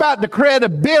 Think about the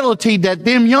credibility that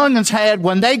them youngins had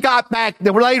when they got back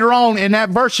later on in that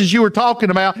verses you were talking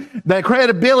about, the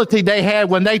credibility they had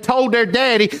when they told their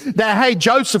daddy that, hey,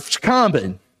 Joseph's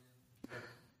coming.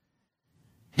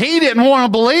 He didn't want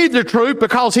to believe the truth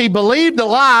because he believed the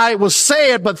lie. It was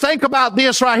said, but think about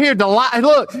this right here. The lie,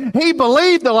 look, he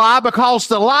believed the lie because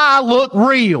the lie looked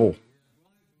real.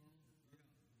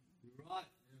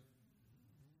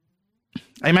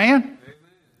 Amen?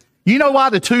 You know why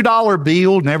the $2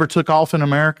 bill never took off in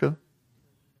America?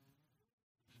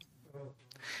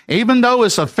 Even though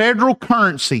it's a federal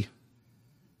currency,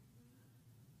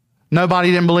 nobody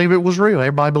didn't believe it was real.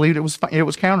 Everybody believed it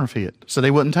was counterfeit, so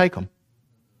they wouldn't take them.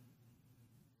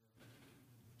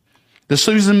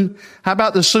 How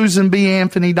about the Susan B.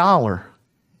 Anthony dollar?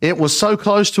 It was so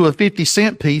close to a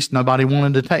 50-cent piece, nobody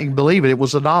wanted to believe it. It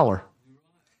was $1.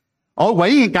 Oh, well,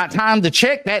 you ain't got time to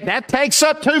check that. That takes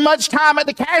up too much time at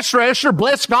the cash register.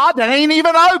 Bless God, that ain't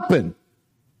even open.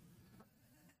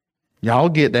 Y'all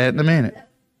get that in a minute.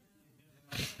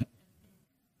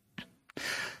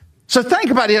 So think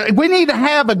about it. We need to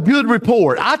have a good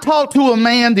report. I talked to a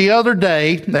man the other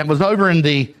day that was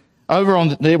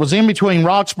it was in between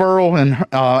Roxborough and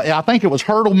I think it was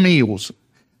Hurdle Mills.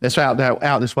 That's out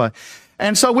this way.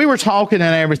 And so we were talking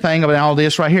and everything about all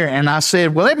this right here. And I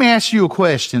said, well, let me ask you a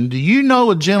question. Do you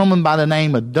know a gentleman by the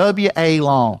name of W.A.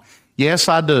 Long? Yes,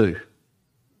 I do.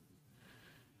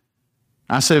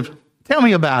 I said, tell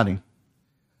me about him.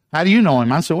 How do you know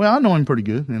him? I said, well, I know him pretty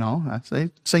good. I said,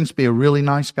 seems to be a really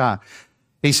nice guy.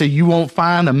 He said, you won't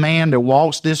find a man that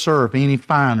walks this earth any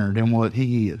finer than what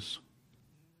he is.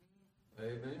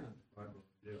 Amen.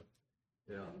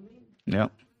 Yeah.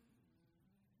 Yep.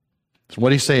 That's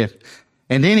what he said.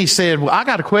 And then he said, well, I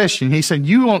got a question. He said,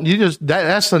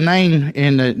 that's the name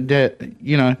in that.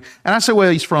 And I said,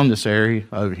 well, he's from this area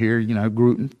over here,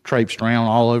 grew, traipsed around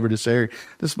all over this area.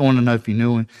 Just wanted to know if you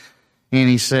knew him. And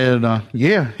he said,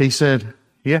 yeah. He said,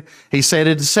 yeah. He said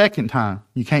it the second time.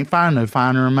 You can't find no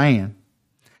finer a man.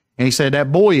 And he said,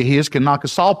 that boy of his can knock a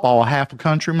softball half a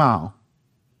country mile.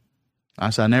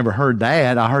 I said, I never heard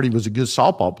that. I heard he was a good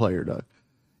softball player, though.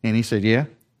 And he said, yeah.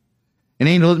 And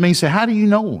then he looked at me and said, how do you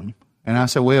know him? And I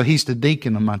said, well, he's the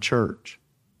deacon of my church.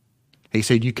 He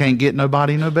said, you can't get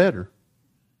nobody no better.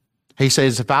 He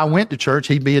says, if I went to church,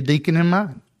 he'd be a deacon in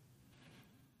mine.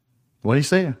 What he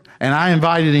said. And I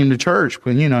invited him to church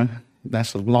when,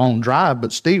 that's a long drive,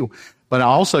 but still. But I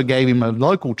also gave him a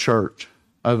local church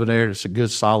over there that's a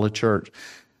good, solid church.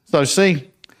 So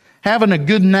see, having a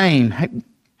good name,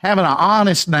 having an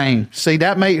honest name, see,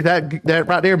 that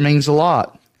right there means a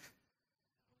lot.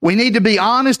 We need to be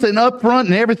honest and upfront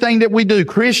in everything that we do.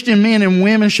 Christian men and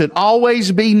women should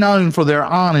always be known for their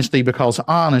honesty because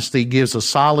honesty gives a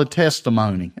solid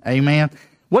testimony. Amen.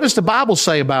 What does the Bible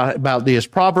say about this?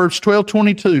 Proverbs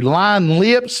 12:22. Lying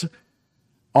lips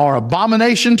are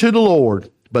abomination to the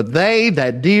Lord, but they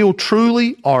that deal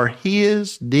truly are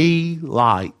his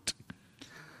delight.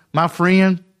 My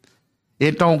friend,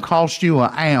 it don't cost you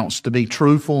an ounce to be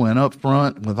truthful and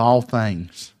upfront with all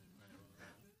things.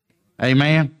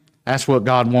 Amen? That's what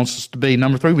God wants us to be.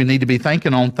 Number 3, we need to be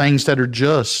thinking on things that are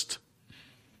just.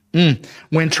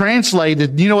 When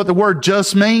translated, you know what the word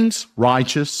just means?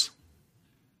 Righteous.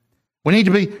 We need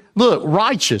to be,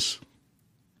 righteous.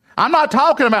 I'm not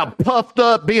talking about puffed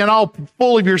up, being all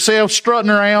full of yourself,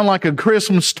 strutting around like a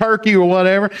Christmas turkey or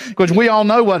whatever, because we all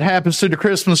know what happens to the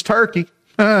Christmas turkey.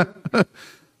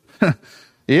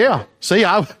 Yeah. See,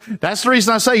 that's the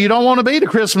reason I say you don't want to be the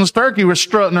Christmas turkey with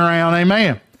strutting around.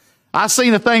 Amen. I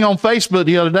seen a thing on Facebook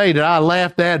the other day that I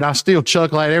laughed at, and I still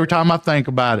chuckle at every time I think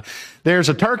about it. There's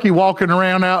a turkey walking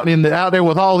around out there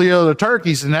with all the other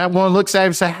turkeys, and that one looks at him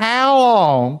and says, "How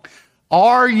long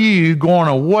are you going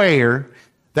to wear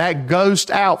that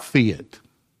ghost outfit?"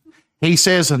 He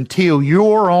says, "Until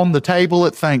you're on the table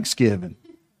at Thanksgiving."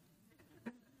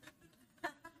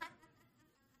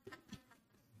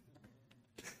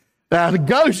 Now, the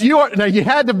ghost, you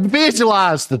had to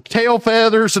visualize the tail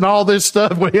feathers and all this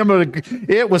stuff with him.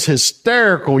 It was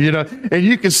hysterical, and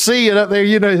you can see it up there,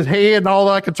 his head and all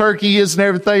like a turkey is and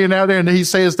everything and out there. And he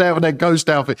says that with that ghost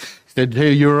outfit. He said,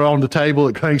 "Until you were on the table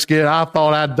at Thanksgiving." I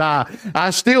thought I'd die. I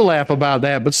still laugh about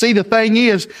that. But see, the thing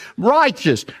is,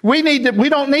 righteous. We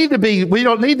don't need to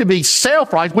be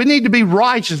self-righteous. We need to be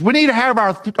righteous. We need to have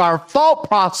our thought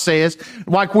process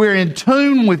like we're in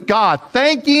tune with God,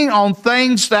 thinking on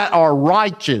things that are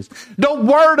righteous. The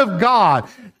Word of God.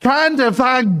 Trying to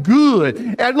find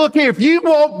good. And look here, if you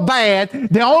want bad,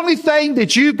 the only thing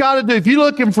that you've got to do, if you're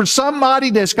looking for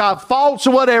somebody that's got faults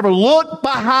or whatever, look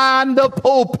behind the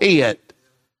pulpit.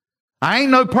 I ain't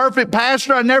no perfect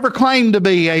pastor. I never claimed to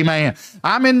be, amen.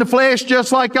 I'm in the flesh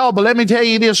just like y'all, but let me tell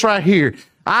you this right here.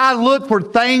 I look for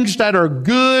things that are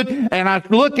good, and I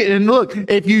look,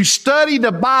 if you study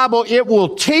the Bible, it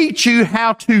will teach you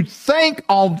how to think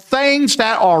on things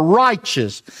that are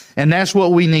righteous. And that's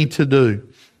what we need to do.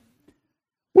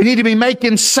 We need to be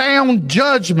making sound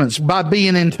judgments by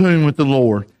being in tune with the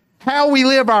Lord. How we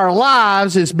live our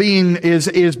lives is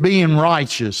being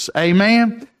righteous.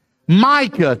 Amen.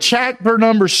 Micah chapter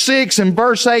number 6 and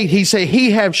verse 8, he said,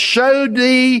 "He have showed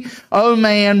thee, O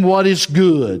man, what is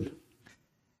good.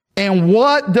 And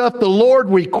what doth the Lord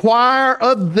require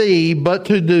of thee but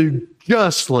to do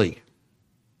justly,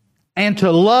 and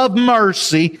to love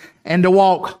mercy, and to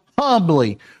walk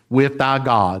humbly with thy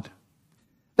God."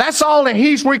 That's all that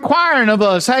he's requiring of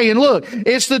us. Hey, and look,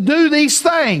 it's to do these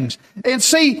things. And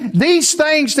see, these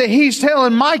things that he's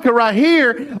telling Micah right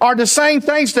here are the same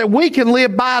things that we can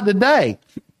live by today.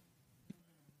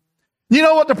 You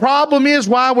know what the problem is,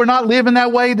 why we're not living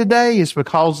that way today? It's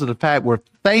because of the fact we're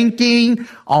thinking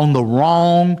on the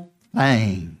wrong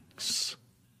things.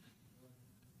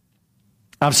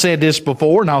 I've said this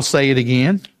before, and I'll say it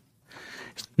again.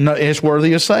 It's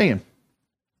worthy of saying.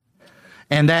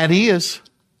 And that is,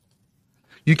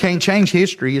 you can't change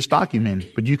history, it's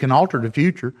documented, but you can alter the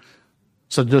future.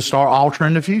 So just start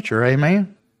altering the future,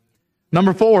 amen?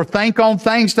 Number 4, think on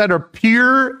things that are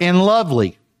pure and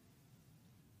lovely.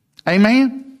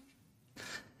 Amen?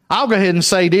 I'll go ahead and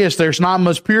say this, there's not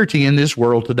much purity in this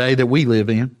world today that we live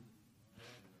in.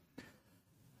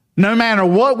 No matter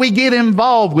what we get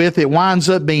involved with, it winds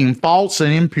up being false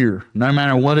and impure, no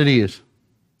matter what it is.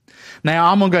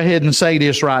 Now, I'm going to go ahead and say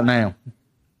this right now.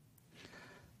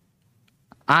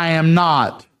 I am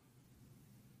not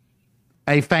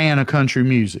a fan of country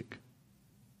music.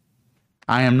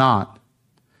 I am not.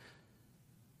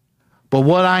 But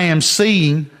what I am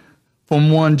seeing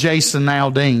from one Jason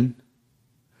Aldean,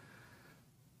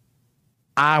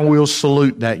 I will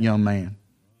salute that young man.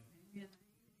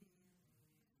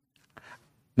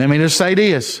 Let me just say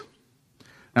this.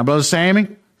 Now, Brother Sammy,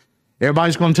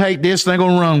 everybody's going to take this and they're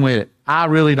going to run with it. I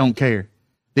really don't care.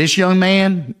 This young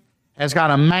man has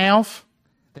got a mouth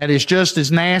that is just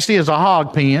as nasty as a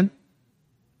hog pen.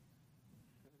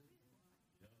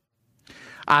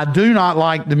 I do not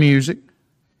like the music,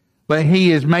 but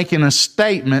he is making a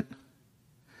statement,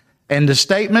 and the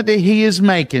statement that he is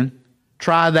making,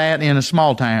 try that in a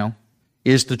small town,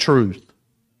 is the truth.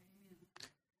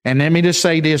 And let me just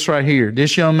say this right here.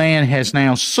 This young man has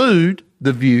now sued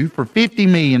The View for $50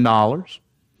 million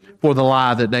for the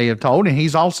lie that they have told, and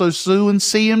he's also suing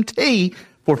CMT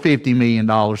for $50 million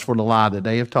for the lie that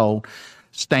they have told.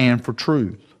 Stand for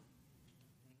truth.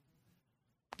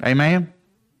 Amen?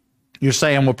 You're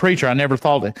saying, well, preacher, I never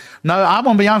thought that. No, I'm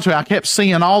going to be honest with you. I kept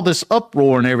seeing all this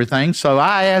uproar and everything. So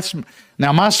I asked,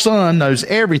 now my son knows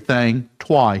everything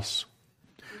twice.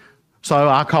 So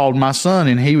I called my son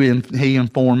and he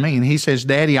informed me. And he says,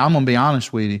 Daddy, I'm going to be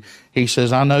honest with you. He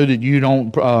says, I know that you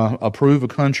don't approve of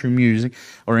country music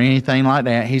or anything like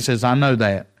that. He says, I know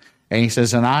that. And he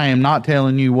says, and I am not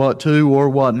telling you what to or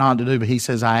what not to do. But he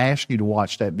says, I asked you to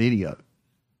watch that video.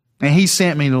 And he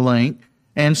sent me the link.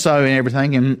 And so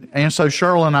everything, and so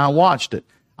Cheryl and I watched it.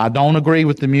 I don't agree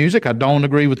with the music. I don't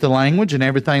agree with the language and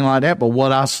everything like that. But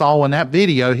what I saw in that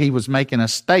video, he was making a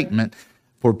statement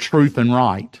for truth and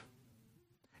right.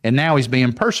 And now he's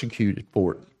being persecuted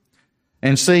for it.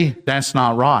 And see, that's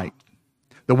not right.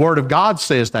 The Word of God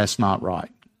says that's not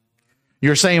right.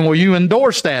 You're saying, well, you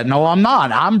endorse that. No, I'm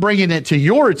not. I'm bringing it to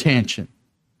your attention.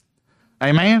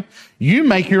 Amen. You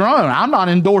make your own. I'm not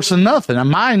endorsing nothing.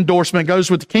 And my endorsement goes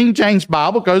with the King James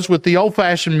Bible, goes with the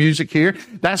old-fashioned music here.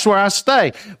 That's where I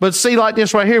stay. But see, like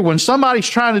this right here, when somebody's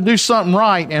trying to do something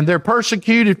right and they're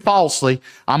persecuted falsely,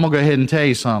 I'm going to go ahead and tell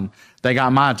you something. They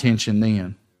got my attention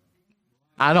then.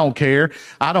 I don't care.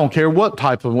 I don't care what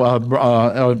type of,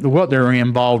 what they're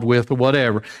involved with or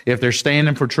whatever. If they're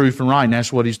standing for truth and right, and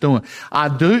that's what he's doing.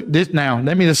 I do this now.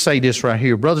 Let me just say this right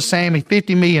here. Brother Sammy,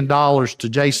 $50 million to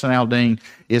Jason Aldean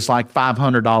is like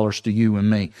 $500 to you and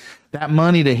me. That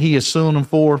money that he is suing them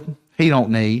for, he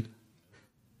don't need.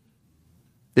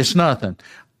 It's nothing.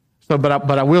 So,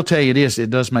 but I will tell you this: it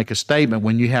does make a statement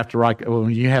when you have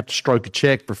to stroke a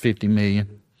check for $50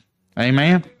 million.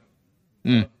 Amen.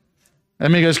 Let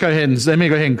me go ahead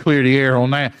and clear the air on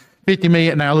that. $50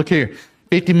 million. Now look here,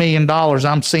 $50 million.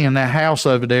 I'm seeing that house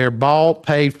over there, bought,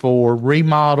 paid for,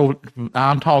 remodeled.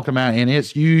 I'm talking about, and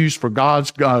it's used for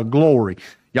God's glory.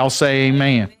 Y'all say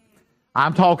amen.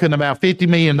 I'm talking about $50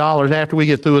 million. After we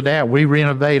get through with that, we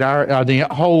renovate the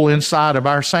whole inside of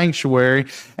our sanctuary,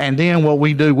 and then what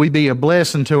we do, we be a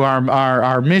blessing to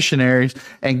our missionaries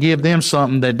and give them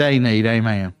something that they need.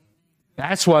 Amen.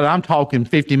 That's what I'm talking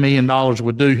 $50 million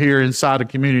would do here inside a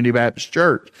Community Baptist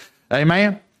Church.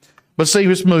 Amen? But see,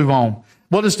 let's move on.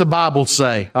 What does the Bible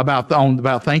say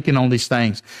about thinking on these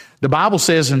things? The Bible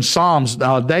says in Psalms,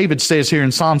 David says here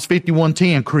in Psalms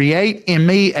 51:10, create in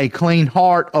me a clean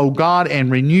heart, O God,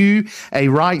 and renew a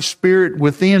right spirit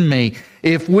within me.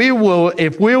 If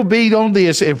we'll be on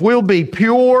this, if we'll be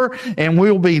pure and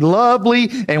we'll be lovely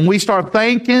and we start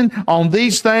thinking on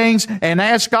these things and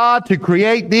ask God to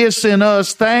create this in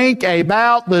us, think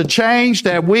about the change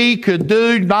that we could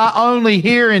do not only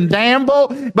here in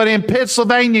Danville, but in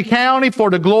Pittsylvania County for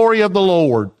the glory of the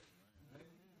Lord.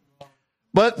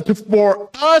 But for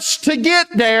us to get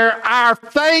there, our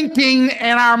thinking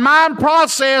and our mind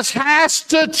process has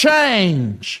to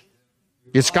change.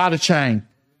 It's got to change.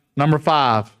 Number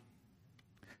 5,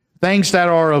 things that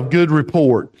are of good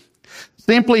report.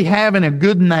 Simply having a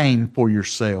good name for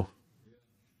yourself.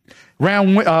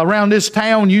 Around this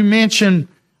town, you mention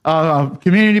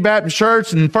Community Baptist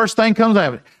Church, and the first thing comes out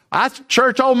of it, that's the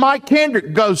church old Mike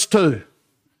Kendrick goes to.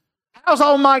 How's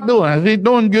old Mike doing? Is he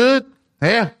doing good?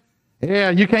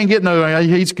 Yeah, you can't get no,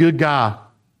 he's a good guy.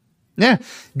 Yeah,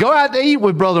 go out to eat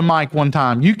with Brother Mike one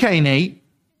time. You can't eat.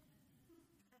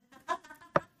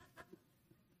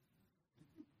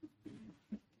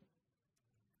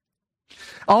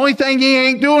 Only thing he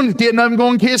ain't doing is getting up and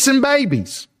going kissing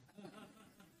babies.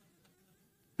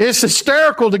 It's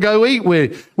hysterical to go eat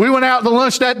with. We went out to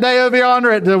lunch that day over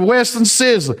yonder at the Weston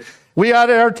Sizzler. We out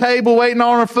at our table waiting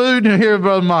on our food, and here,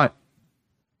 Brother Mike.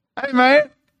 Hey, man.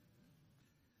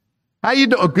 How you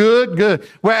doing? Good.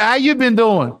 Well, how you been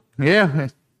doing? Yeah.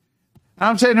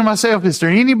 I'm saying to myself, is there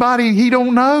anybody he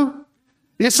don't know?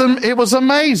 It was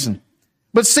amazing.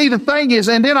 But see, the thing is,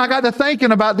 and then I got to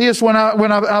thinking about this when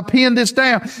I pinned this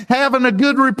down, having a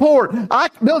good report.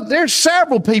 There's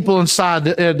several people inside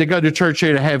that go to church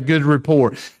here to have good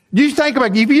report. You think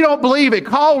about it. If you don't believe it,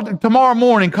 call tomorrow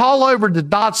morning, call over to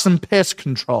Dotson Pest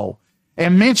Control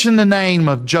and mention the name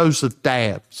of Joseph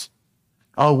Dabbs.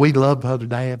 Oh, we love Brother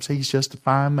Dabbs. He's just a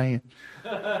fine man.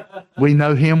 We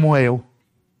know him well.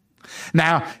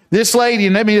 Now, this lady,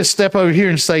 and let me just step over here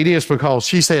and say this, because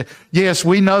she said, yes,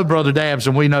 we know Brother Dabbs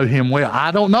and we know him well.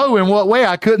 I don't know in what way.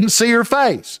 I couldn't see her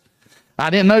face. I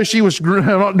didn't know she was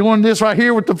doing this right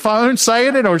here with the phone,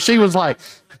 saying it, or she was like,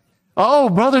 oh,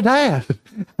 Brother Dabbs.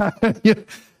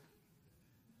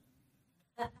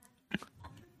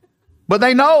 But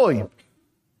they know him.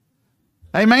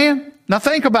 Amen? Now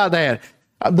think about that.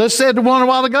 I just said the one a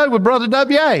while ago with Brother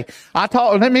W.A.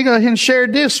 Let me go ahead and share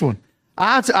this one.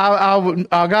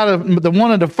 I got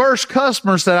one of the first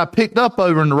customers that I picked up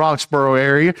over in the Roxborough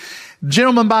area. A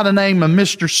gentleman by the name of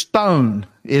Mr. Stone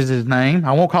is his name.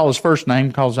 I won't call his first name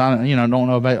because I, don't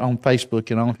know about on Facebook,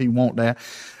 if you want that.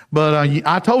 But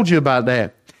I told you about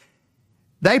that.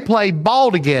 They played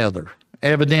ball together,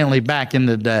 evidently back in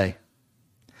the day.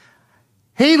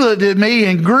 He looked at me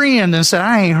and grinned and said,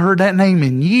 I ain't heard that name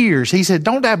in years. He said,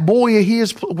 don't that boy of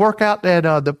his work out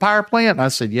at the power plant? And I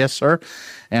said, yes, sir.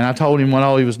 And I told him what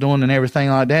all he was doing and everything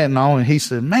like that and all. And he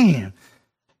said, man,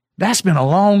 that's been a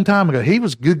long time ago. He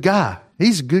was a good guy.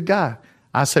 He's a good guy.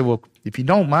 I said, well, if you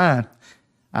don't mind,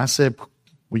 I said,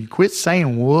 will you quit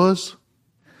saying was?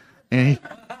 And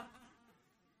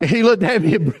he looked at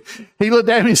me. He looked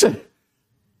at me and said,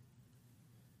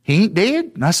 he ain't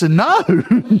dead? And I said, no, I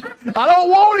don't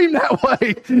want him that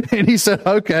way. And he said,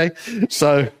 okay.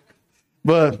 So,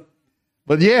 but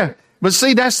yeah. But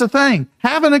see, that's the thing.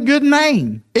 Having a good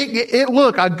name.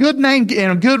 Look, a good name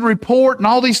and a good report and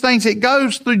all these things, it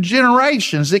goes through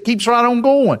generations. It keeps right on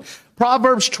going.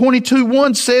 Proverbs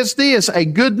 22:1 says this, a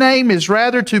good name is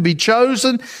rather to be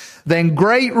chosen than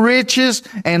great riches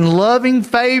and loving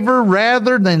favor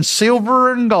rather than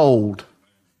silver and gold.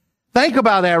 Think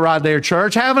about that right there,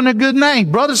 church. Having a good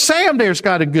name. Brother Sam there's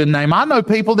got a good name. I know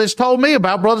people that's told me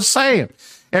about Brother Sam.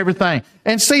 Everything.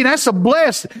 And see, that's a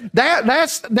blessing.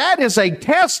 That is a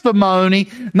testimony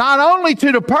not only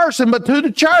to the person, but to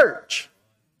the church.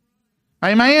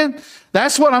 Amen?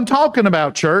 That's what I'm talking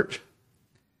about, church.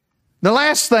 The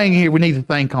last thing here we need to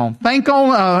think on. Think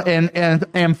on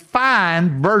and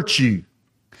find virtue.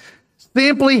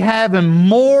 Simply having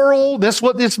moral, that's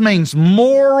what this means,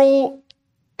 moral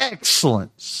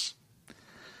excellence.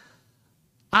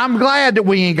 I'm glad that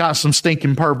we ain't got some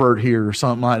stinking pervert here or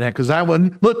something like that, because I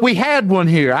wouldn't. Look, we had one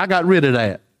here. I got rid of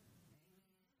that.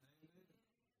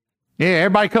 Yeah,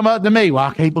 everybody come up to me. Well,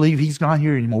 I can't believe he's not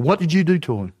here anymore. What did you do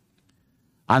to him?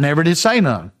 I never did say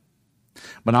nothing.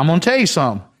 But I'm going to tell you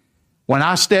something. When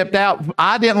I stepped out,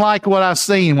 I didn't like what I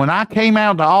seen. When I came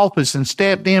out of the office and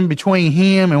stepped in between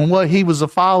him and what he was a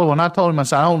follower, and I told him, I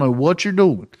said, I don't know what you're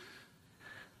doing.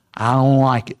 I don't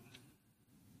like it.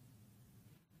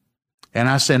 And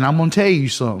I said, I'm going to tell you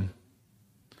something.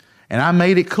 And I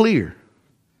made it clear.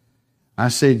 I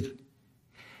said,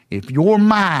 if your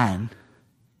mind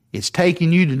is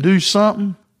taking you to do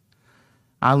something,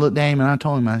 I looked at him and I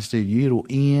told him, I said, it'll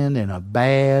end in a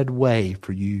bad way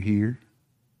for you here.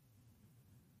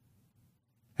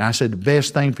 And I said, the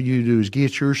best thing for you to do is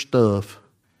get your stuff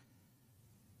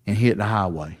and hit the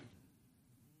highway.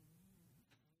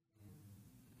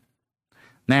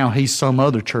 Now he's some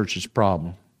other church's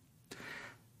problem.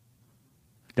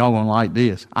 Y'all gonna like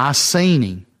this. I seen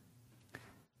him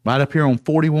right up here on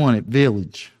 41 at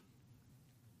Village,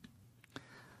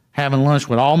 having lunch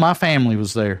with all my family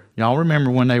was there. Y'all remember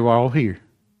when they were all here?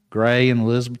 Gray and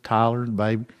Elizabeth, Tyler, and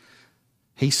baby.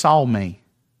 He saw me.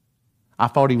 I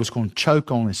thought he was going to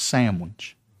choke on his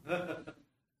sandwich. But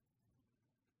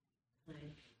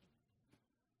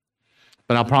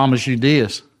I promise you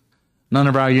this. None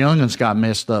of our young'uns got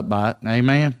messed up by it.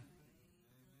 Amen?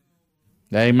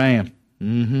 Amen.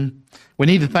 We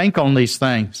need to think on these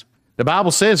things. The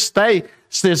Bible says,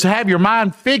 have your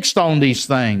mind fixed on these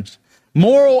things.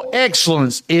 Moral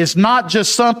excellence is not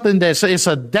just something it's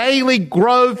a daily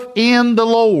growth in the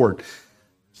Lord.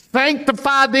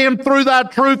 Sanctify them through thy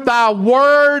truth. Thy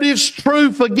word is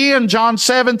truth. Again, John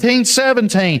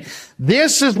 17:17.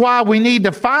 This is why we need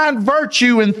to find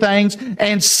virtue in things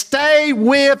and stay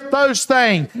with those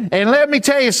things. And let me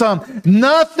tell you something.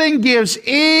 Nothing gives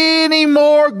any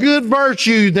more good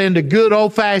virtue than the good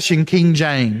old-fashioned King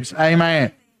James.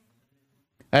 Amen.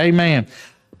 Amen.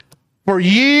 For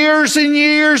years and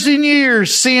years and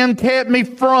years, sin kept me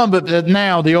from it, but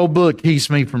now the old book keeps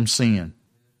me from sin.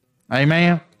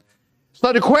 Amen.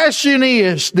 So the question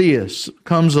is this,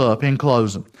 comes up in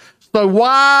closing. So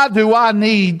why do I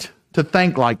need to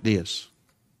think like this?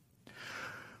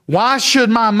 Why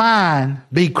should my mind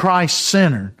be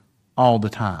Christ-centered all the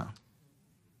time?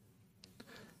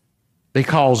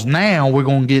 Because now we're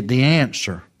going to get the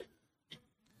answer.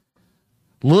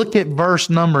 Look at verse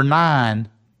number 9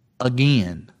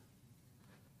 again.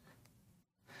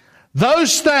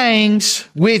 Those things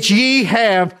which ye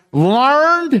have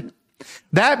learned,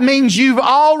 that means you've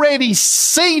already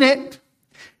seen it.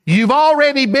 You've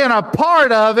already been a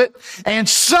part of it, and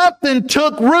something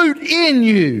took root in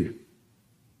you.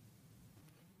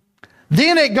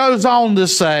 Then it goes on to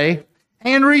say,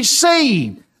 and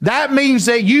receive. That means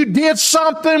that you did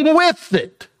something with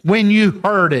it when you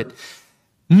heard it.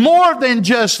 More than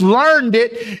just learned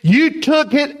it, you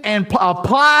took it and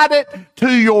applied it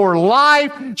to your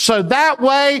life, so that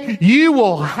way you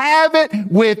will have it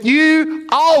with you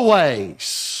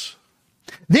always.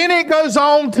 Then it goes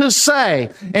on to say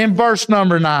in verse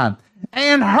number 9,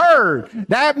 and heard.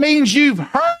 That means you've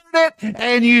heard it,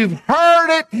 and you've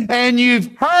heard it, and you've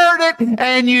heard it,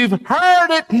 and you've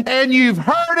heard it, and you've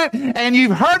heard it, and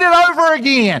you've heard it over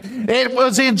again. It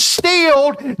was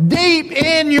instilled deep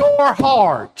in your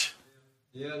heart.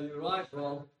 Yeah, you're right,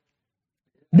 bro.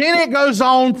 Then it goes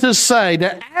on to say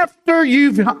that after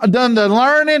you've done the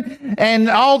learning and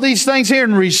all these things here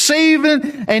and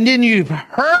receiving, and then you've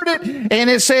heard it, and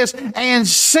it says, and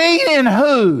seen in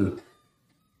who?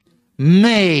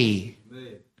 Me.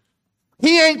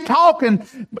 He ain't talking,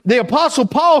 the Apostle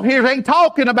Paul here ain't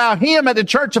talking about him at the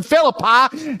church of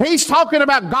Philippi. He's talking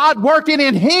about God working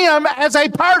in him as a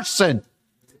person.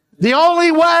 The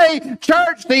only way,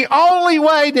 church, the only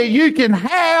way that you can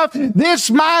have this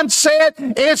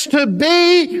mindset is to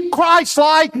be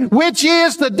Christ-like, which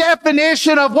is the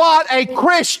definition of what? A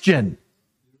Christian.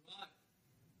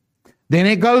 Then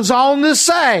it goes on to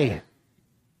say,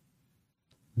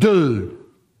 do.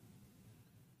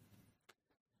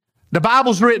 The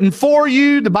Bible's written for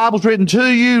you. The Bible's written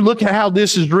to you. Look at how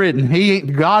this is written.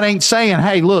 God ain't saying,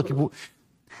 hey, look,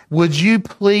 would you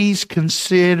please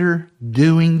consider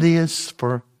doing this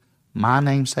for my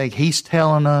name's sake? He's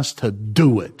telling us to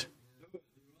do it.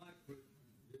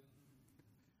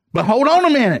 But hold on a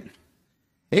minute.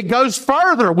 It goes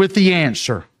further with the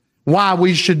answer why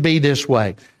we should be this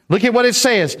way. Look at what it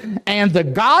says. And the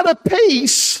God of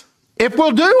peace, if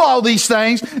we'll do all these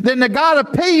things, then the God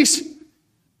of peace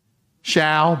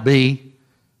shall be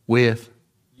with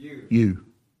you.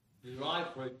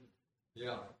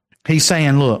 Yeah. He's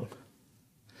saying, look,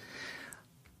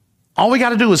 all we got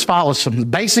to do is follow some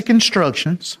basic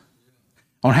instructions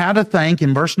on how to think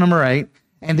in verse number 8,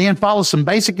 and then follow some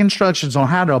basic instructions on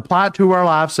how to apply it to our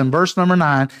lives in verse number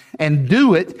 9, and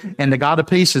do it, and the God of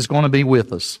peace is going to be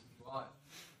with us.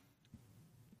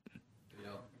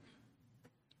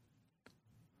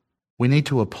 We need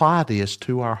to apply this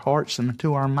to our hearts and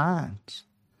to our minds.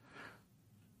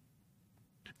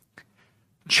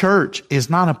 Church is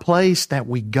not a place that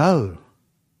we go.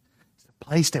 It's a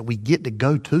place that we get to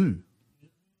go to.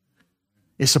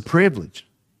 It's a privilege.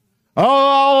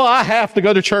 Oh, I have to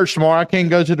go to church tomorrow. I can't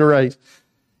go to the race.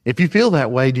 If you feel that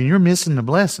way, then you're missing the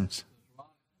blessings.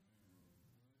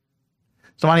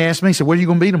 Somebody asked me, said, where are you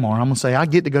going to be tomorrow? I'm going to say, I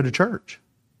get to go to church.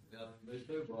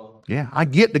 Yeah, I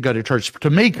get to go to church. To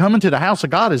me, coming to the house of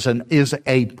God is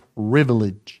a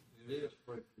privilege.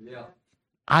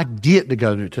 I get to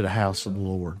go to the house of the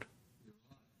Lord.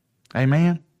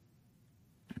 Amen?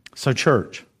 So,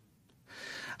 church,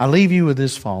 I leave you with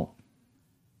this thought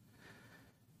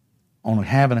on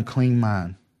having a clean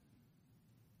mind.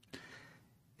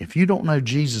 If you don't know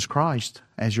Jesus Christ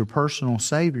as your personal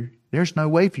Savior, there's no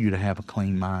way for you to have a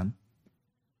clean mind.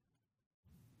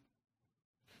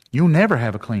 You'll never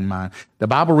have a clean mind. The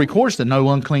Bible records that no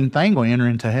unclean thing will enter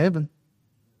into heaven.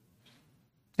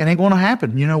 It ain't going to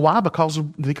happen. You know why? Because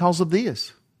of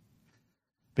this.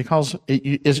 Because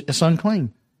it's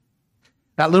unclean.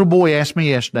 That little boy asked me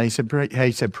yesterday.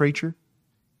 He said, preacher,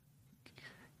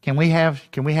 can we have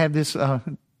this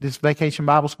this vacation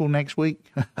Bible school next week?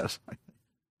 I was like,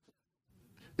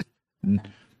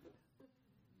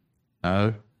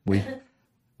 no,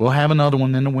 we'll have another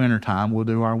one in the wintertime. We'll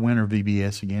do our winter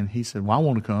VBS again. He said, well, I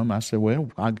want to come. I said, well,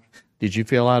 did you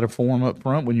fill out a form up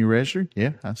front when you registered?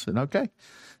 Yeah. I said, okay.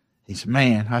 He said,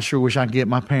 man, I sure wish I could get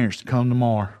my parents to come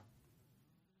tomorrow.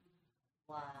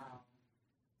 Wow.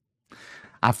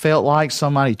 I felt like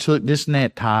somebody took this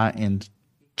necktie and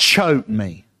choked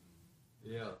me.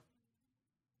 Yeah.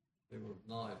 It was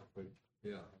nice, but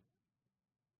yeah.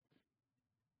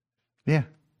 Yeah.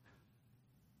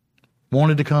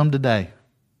 Wanted to come today.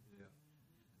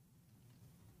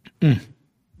 And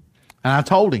I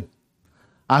told him,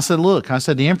 I said, look,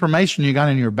 the information you got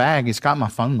in your bag, it's got my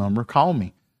phone number. Call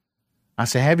me. I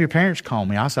said, have your parents call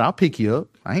me. I said, I'll pick you up.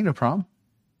 I ain't no problem.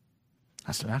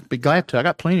 I said, I'd be glad to. I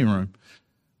got plenty of room.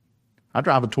 I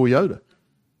drive a Toyota.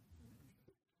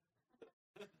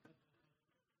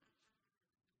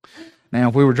 Now,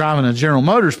 if we were driving a General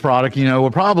Motors product,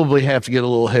 we'll probably have to get a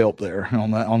little help there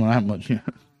on that much.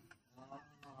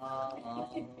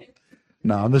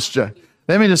 No, this just.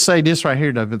 Let me just say this right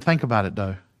here, though. But think about it,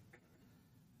 though.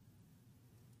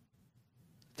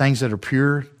 Things that are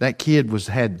pure. That kid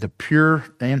had the pure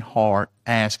in heart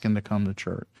asking to come to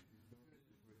church.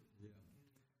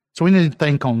 So we need to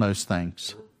think on those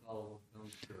things.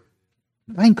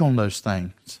 Think on those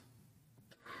things.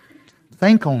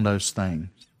 Think on those things.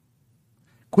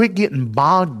 Quit getting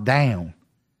bogged down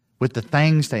with the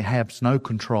things that have no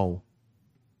control.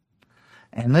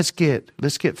 And let's get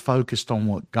focused on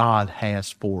what God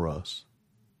has for us.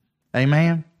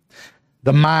 Amen?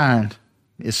 The mind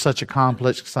is such a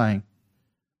complex thing.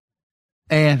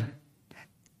 And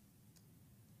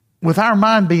with our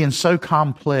mind being so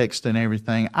complex and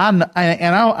everything, I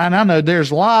know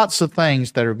there's lots of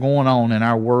things that are going on in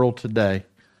our world today.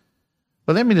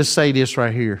 But let me just say this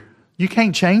right here. You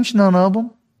can't change none of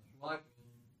them.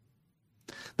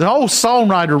 The old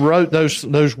songwriter wrote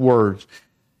those words.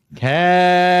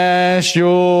 Cast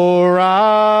your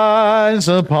eyes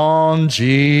upon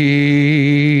Jesus.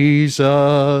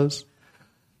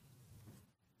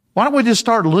 Why don't we just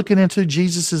start looking into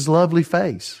Jesus' lovely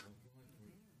face?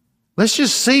 Let's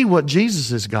just see what Jesus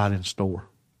has got in store.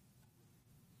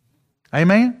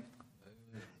 Amen?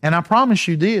 And I promise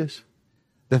you this.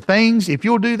 The things, if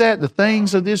you'll do that, the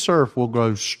things of this earth will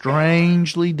grow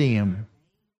strangely dim.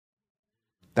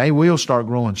 They will start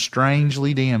growing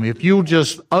strangely dim. If you'll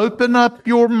just open up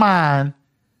your mind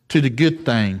to the good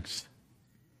things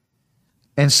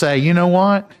and say, you know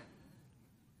what?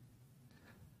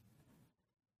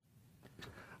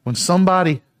 When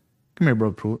somebody, come here,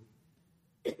 Brother Pruitt.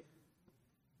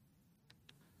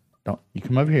 Don't you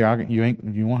come over here?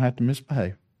 You won't have to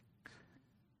misbehave.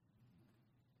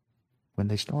 When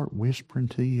they start whispering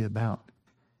to you about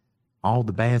all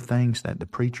the bad things that the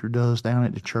preacher does down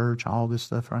at the church, all this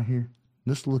stuff right here,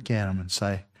 just look at them and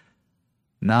say,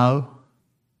 no,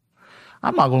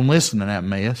 I'm not going to listen to that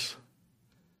mess.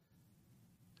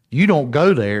 You don't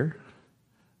go there.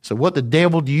 So what the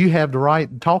devil do you have the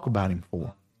right to talk about him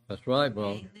for? That's right,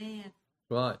 bro. Amen.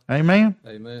 Right. Amen?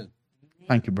 Amen.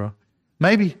 Thank you, bro.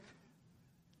 Maybe,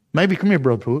 come here,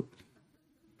 Brother Pruitt.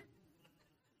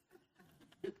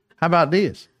 How about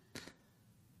this?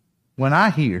 When I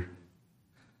hear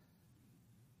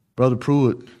Brother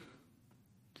Pruitt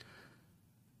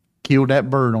killed that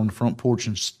bird on the front porch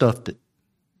and stuffed it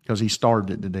because he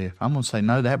starved it to death, I'm going to say,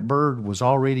 no, that bird was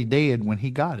already dead when he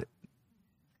got it.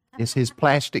 It's his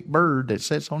plastic bird that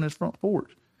sits on his front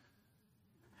porch.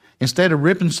 Instead of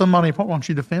ripping somebody apart, why don't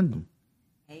you defend them?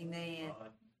 Amen.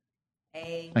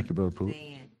 Amen. Thank you, Brother Pruitt.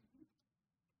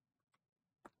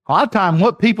 A lot of time,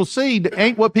 what people see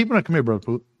ain't what people know. Come here, Brother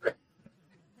Pruitt.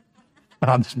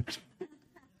 I'm just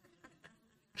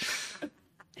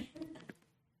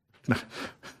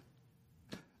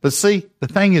But see, the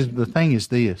thing is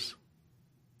this.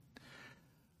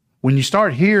 When you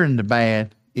start hearing the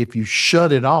bad, if you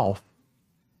shut it off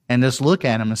and just look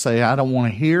at them and say, I don't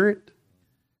want to hear it,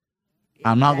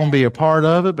 I'm not going to be a part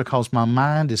of it because my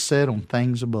mind is set on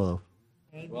things above.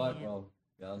 Right, bro.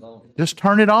 Yeah, I know. Just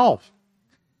turn it off.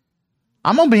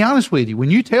 I'm going to be honest with you.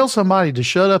 When you tell somebody to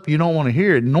shut up, you don't want to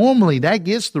hear it, normally that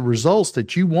gets the results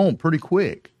that you want pretty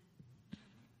quick.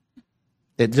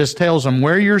 It just tells them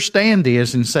where your stand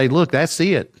is and say, look, that's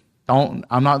it. I'm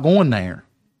not going there.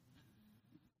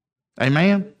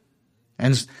 Amen?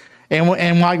 And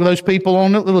like those people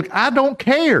on it, look, I don't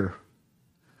care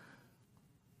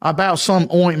about some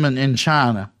ointment in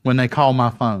China when they call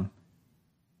my phone.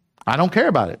 I don't care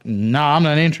about it. No, I'm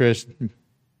not interested.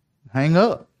 Hang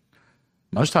up.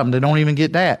 Most of them, they don't even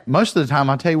get that. Most of the time,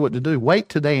 I tell you what to do. Wait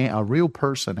till a real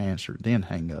person answers, then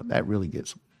hang up. That really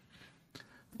gets them.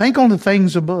 Think on the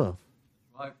things above.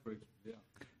 Right, preacher. Yeah.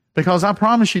 Because I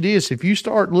promise you this, if you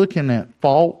start looking at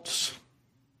faults,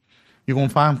 you're going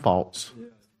to find faults.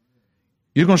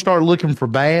 You're going to start looking for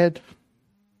bad,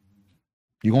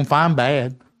 you're going to find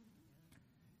bad.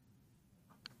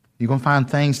 You're going to find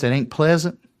things that ain't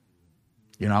pleasant.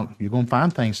 You're going to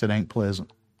find things that ain't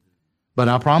pleasant. But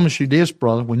I promise you this,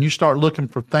 brother, when you start looking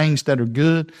for things that are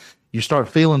good, you start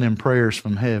feeling them prayers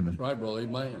from heaven. Right, bro.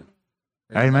 Amen.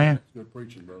 Amen. Good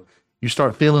preaching, bro. You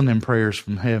start feeling them prayers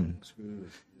from heaven.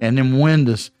 And them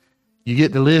windows, you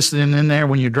get to listening in there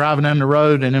when you're driving down the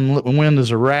road and them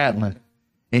windows are rattling.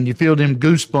 And you feel them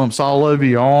goosebumps all over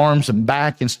your arms and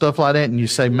back and stuff like that. And you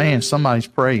say, man, somebody's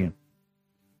praying.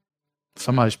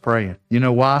 Somebody's praying. You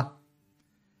know why?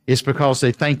 It's because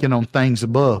they're thinking on things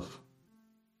above.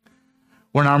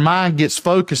 When our mind gets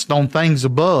focused on things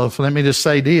above, let me just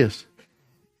say this.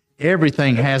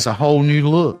 Everything has a whole new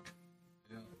look.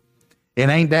 It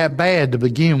ain't that bad to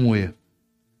begin with.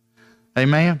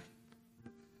 Amen?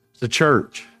 The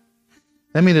church.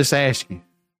 Let me just ask you.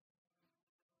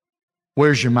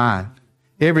 Where's your mind?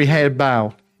 Every head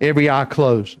bowed, every eye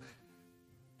closed.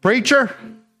 Preacher,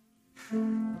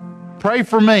 pray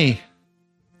for me.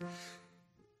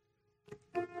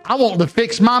 I want to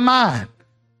fix my mind.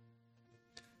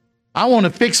 I want to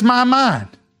fix my mind.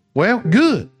 Well,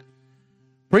 good.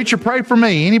 Preacher, pray for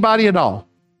me. Anybody at all?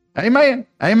 Amen.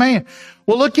 Amen.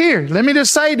 Well, look here. Let me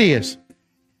just say this.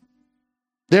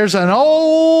 There's an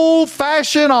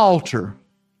old-fashioned altar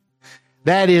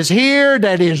that is here,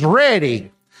 that is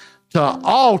ready to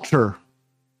alter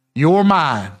your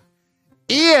mind.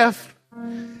 If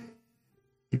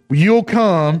you'll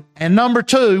come, and number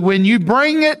two, when you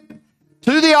bring it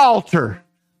to the altar,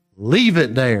 leave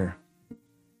it there.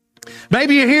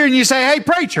 Maybe you're here and you say, hey,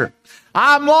 preacher,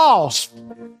 I'm lost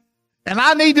and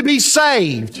I need to be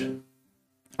saved.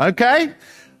 Okay?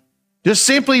 Just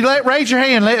simply raise your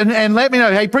hand and let me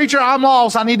know. Hey, preacher, I'm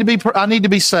lost. I need to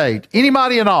be saved.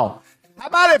 Anybody at all? How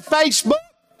about at Facebook?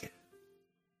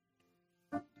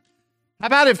 How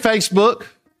about at Facebook?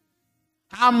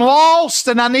 I'm lost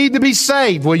and I need to be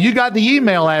saved. Well, you got the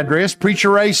email address,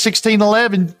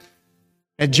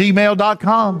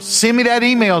 preacherray1611@gmail.com. Send me that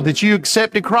email that you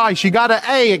accepted Christ. You got to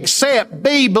A, accept,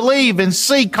 B, believe, and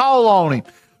C, call on Him.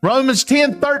 Romans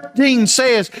 10:13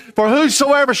 says, for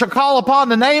whosoever shall call upon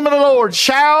the name of the Lord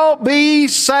shall be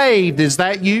saved. Is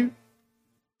that you?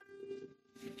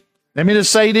 Let me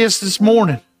just say this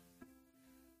morning.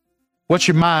 What's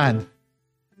your mind?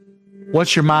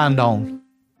 What's your mind on?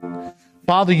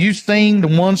 Father, you've seen the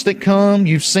ones that come.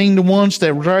 You've seen the ones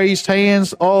that raised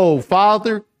hands. Oh,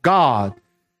 Father God,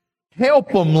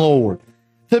 help them, Lord,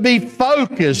 to be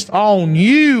focused on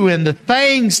you and the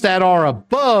things that are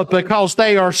above, because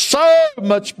they are so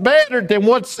much better than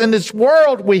what's in this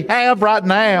world we have right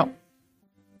now.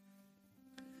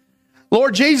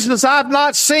 Lord Jesus, I've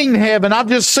not seen heaven. I've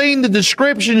just seen the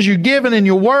descriptions you've given in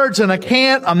your words, and I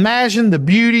can't imagine the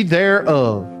beauty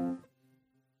thereof.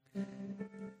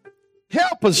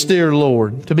 Help us, dear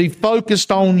Lord, to be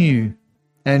focused on you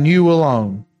and you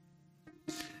alone.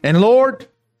 And Lord,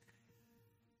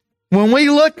 when we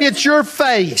look at your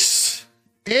face,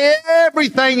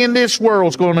 everything in this world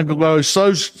is going to go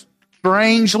so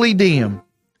strangely dim.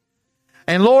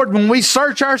 And Lord, when we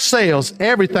search ourselves,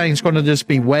 everything's going to just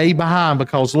be way behind,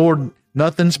 because, Lord,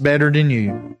 nothing's better than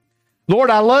you. Lord,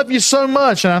 I love you so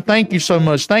much, and I thank you so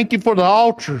much. Thank you for the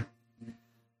altar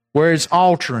where it's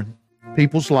altering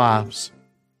people's lives.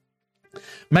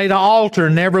 May the altar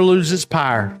never lose its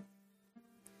power.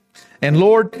 And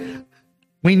Lord,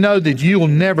 we know that you will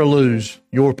never lose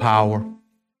your power.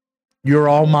 You're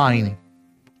almighty.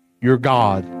 You're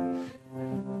God.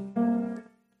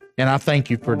 And I thank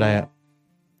you for that.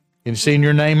 And it's in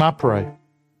your name I pray.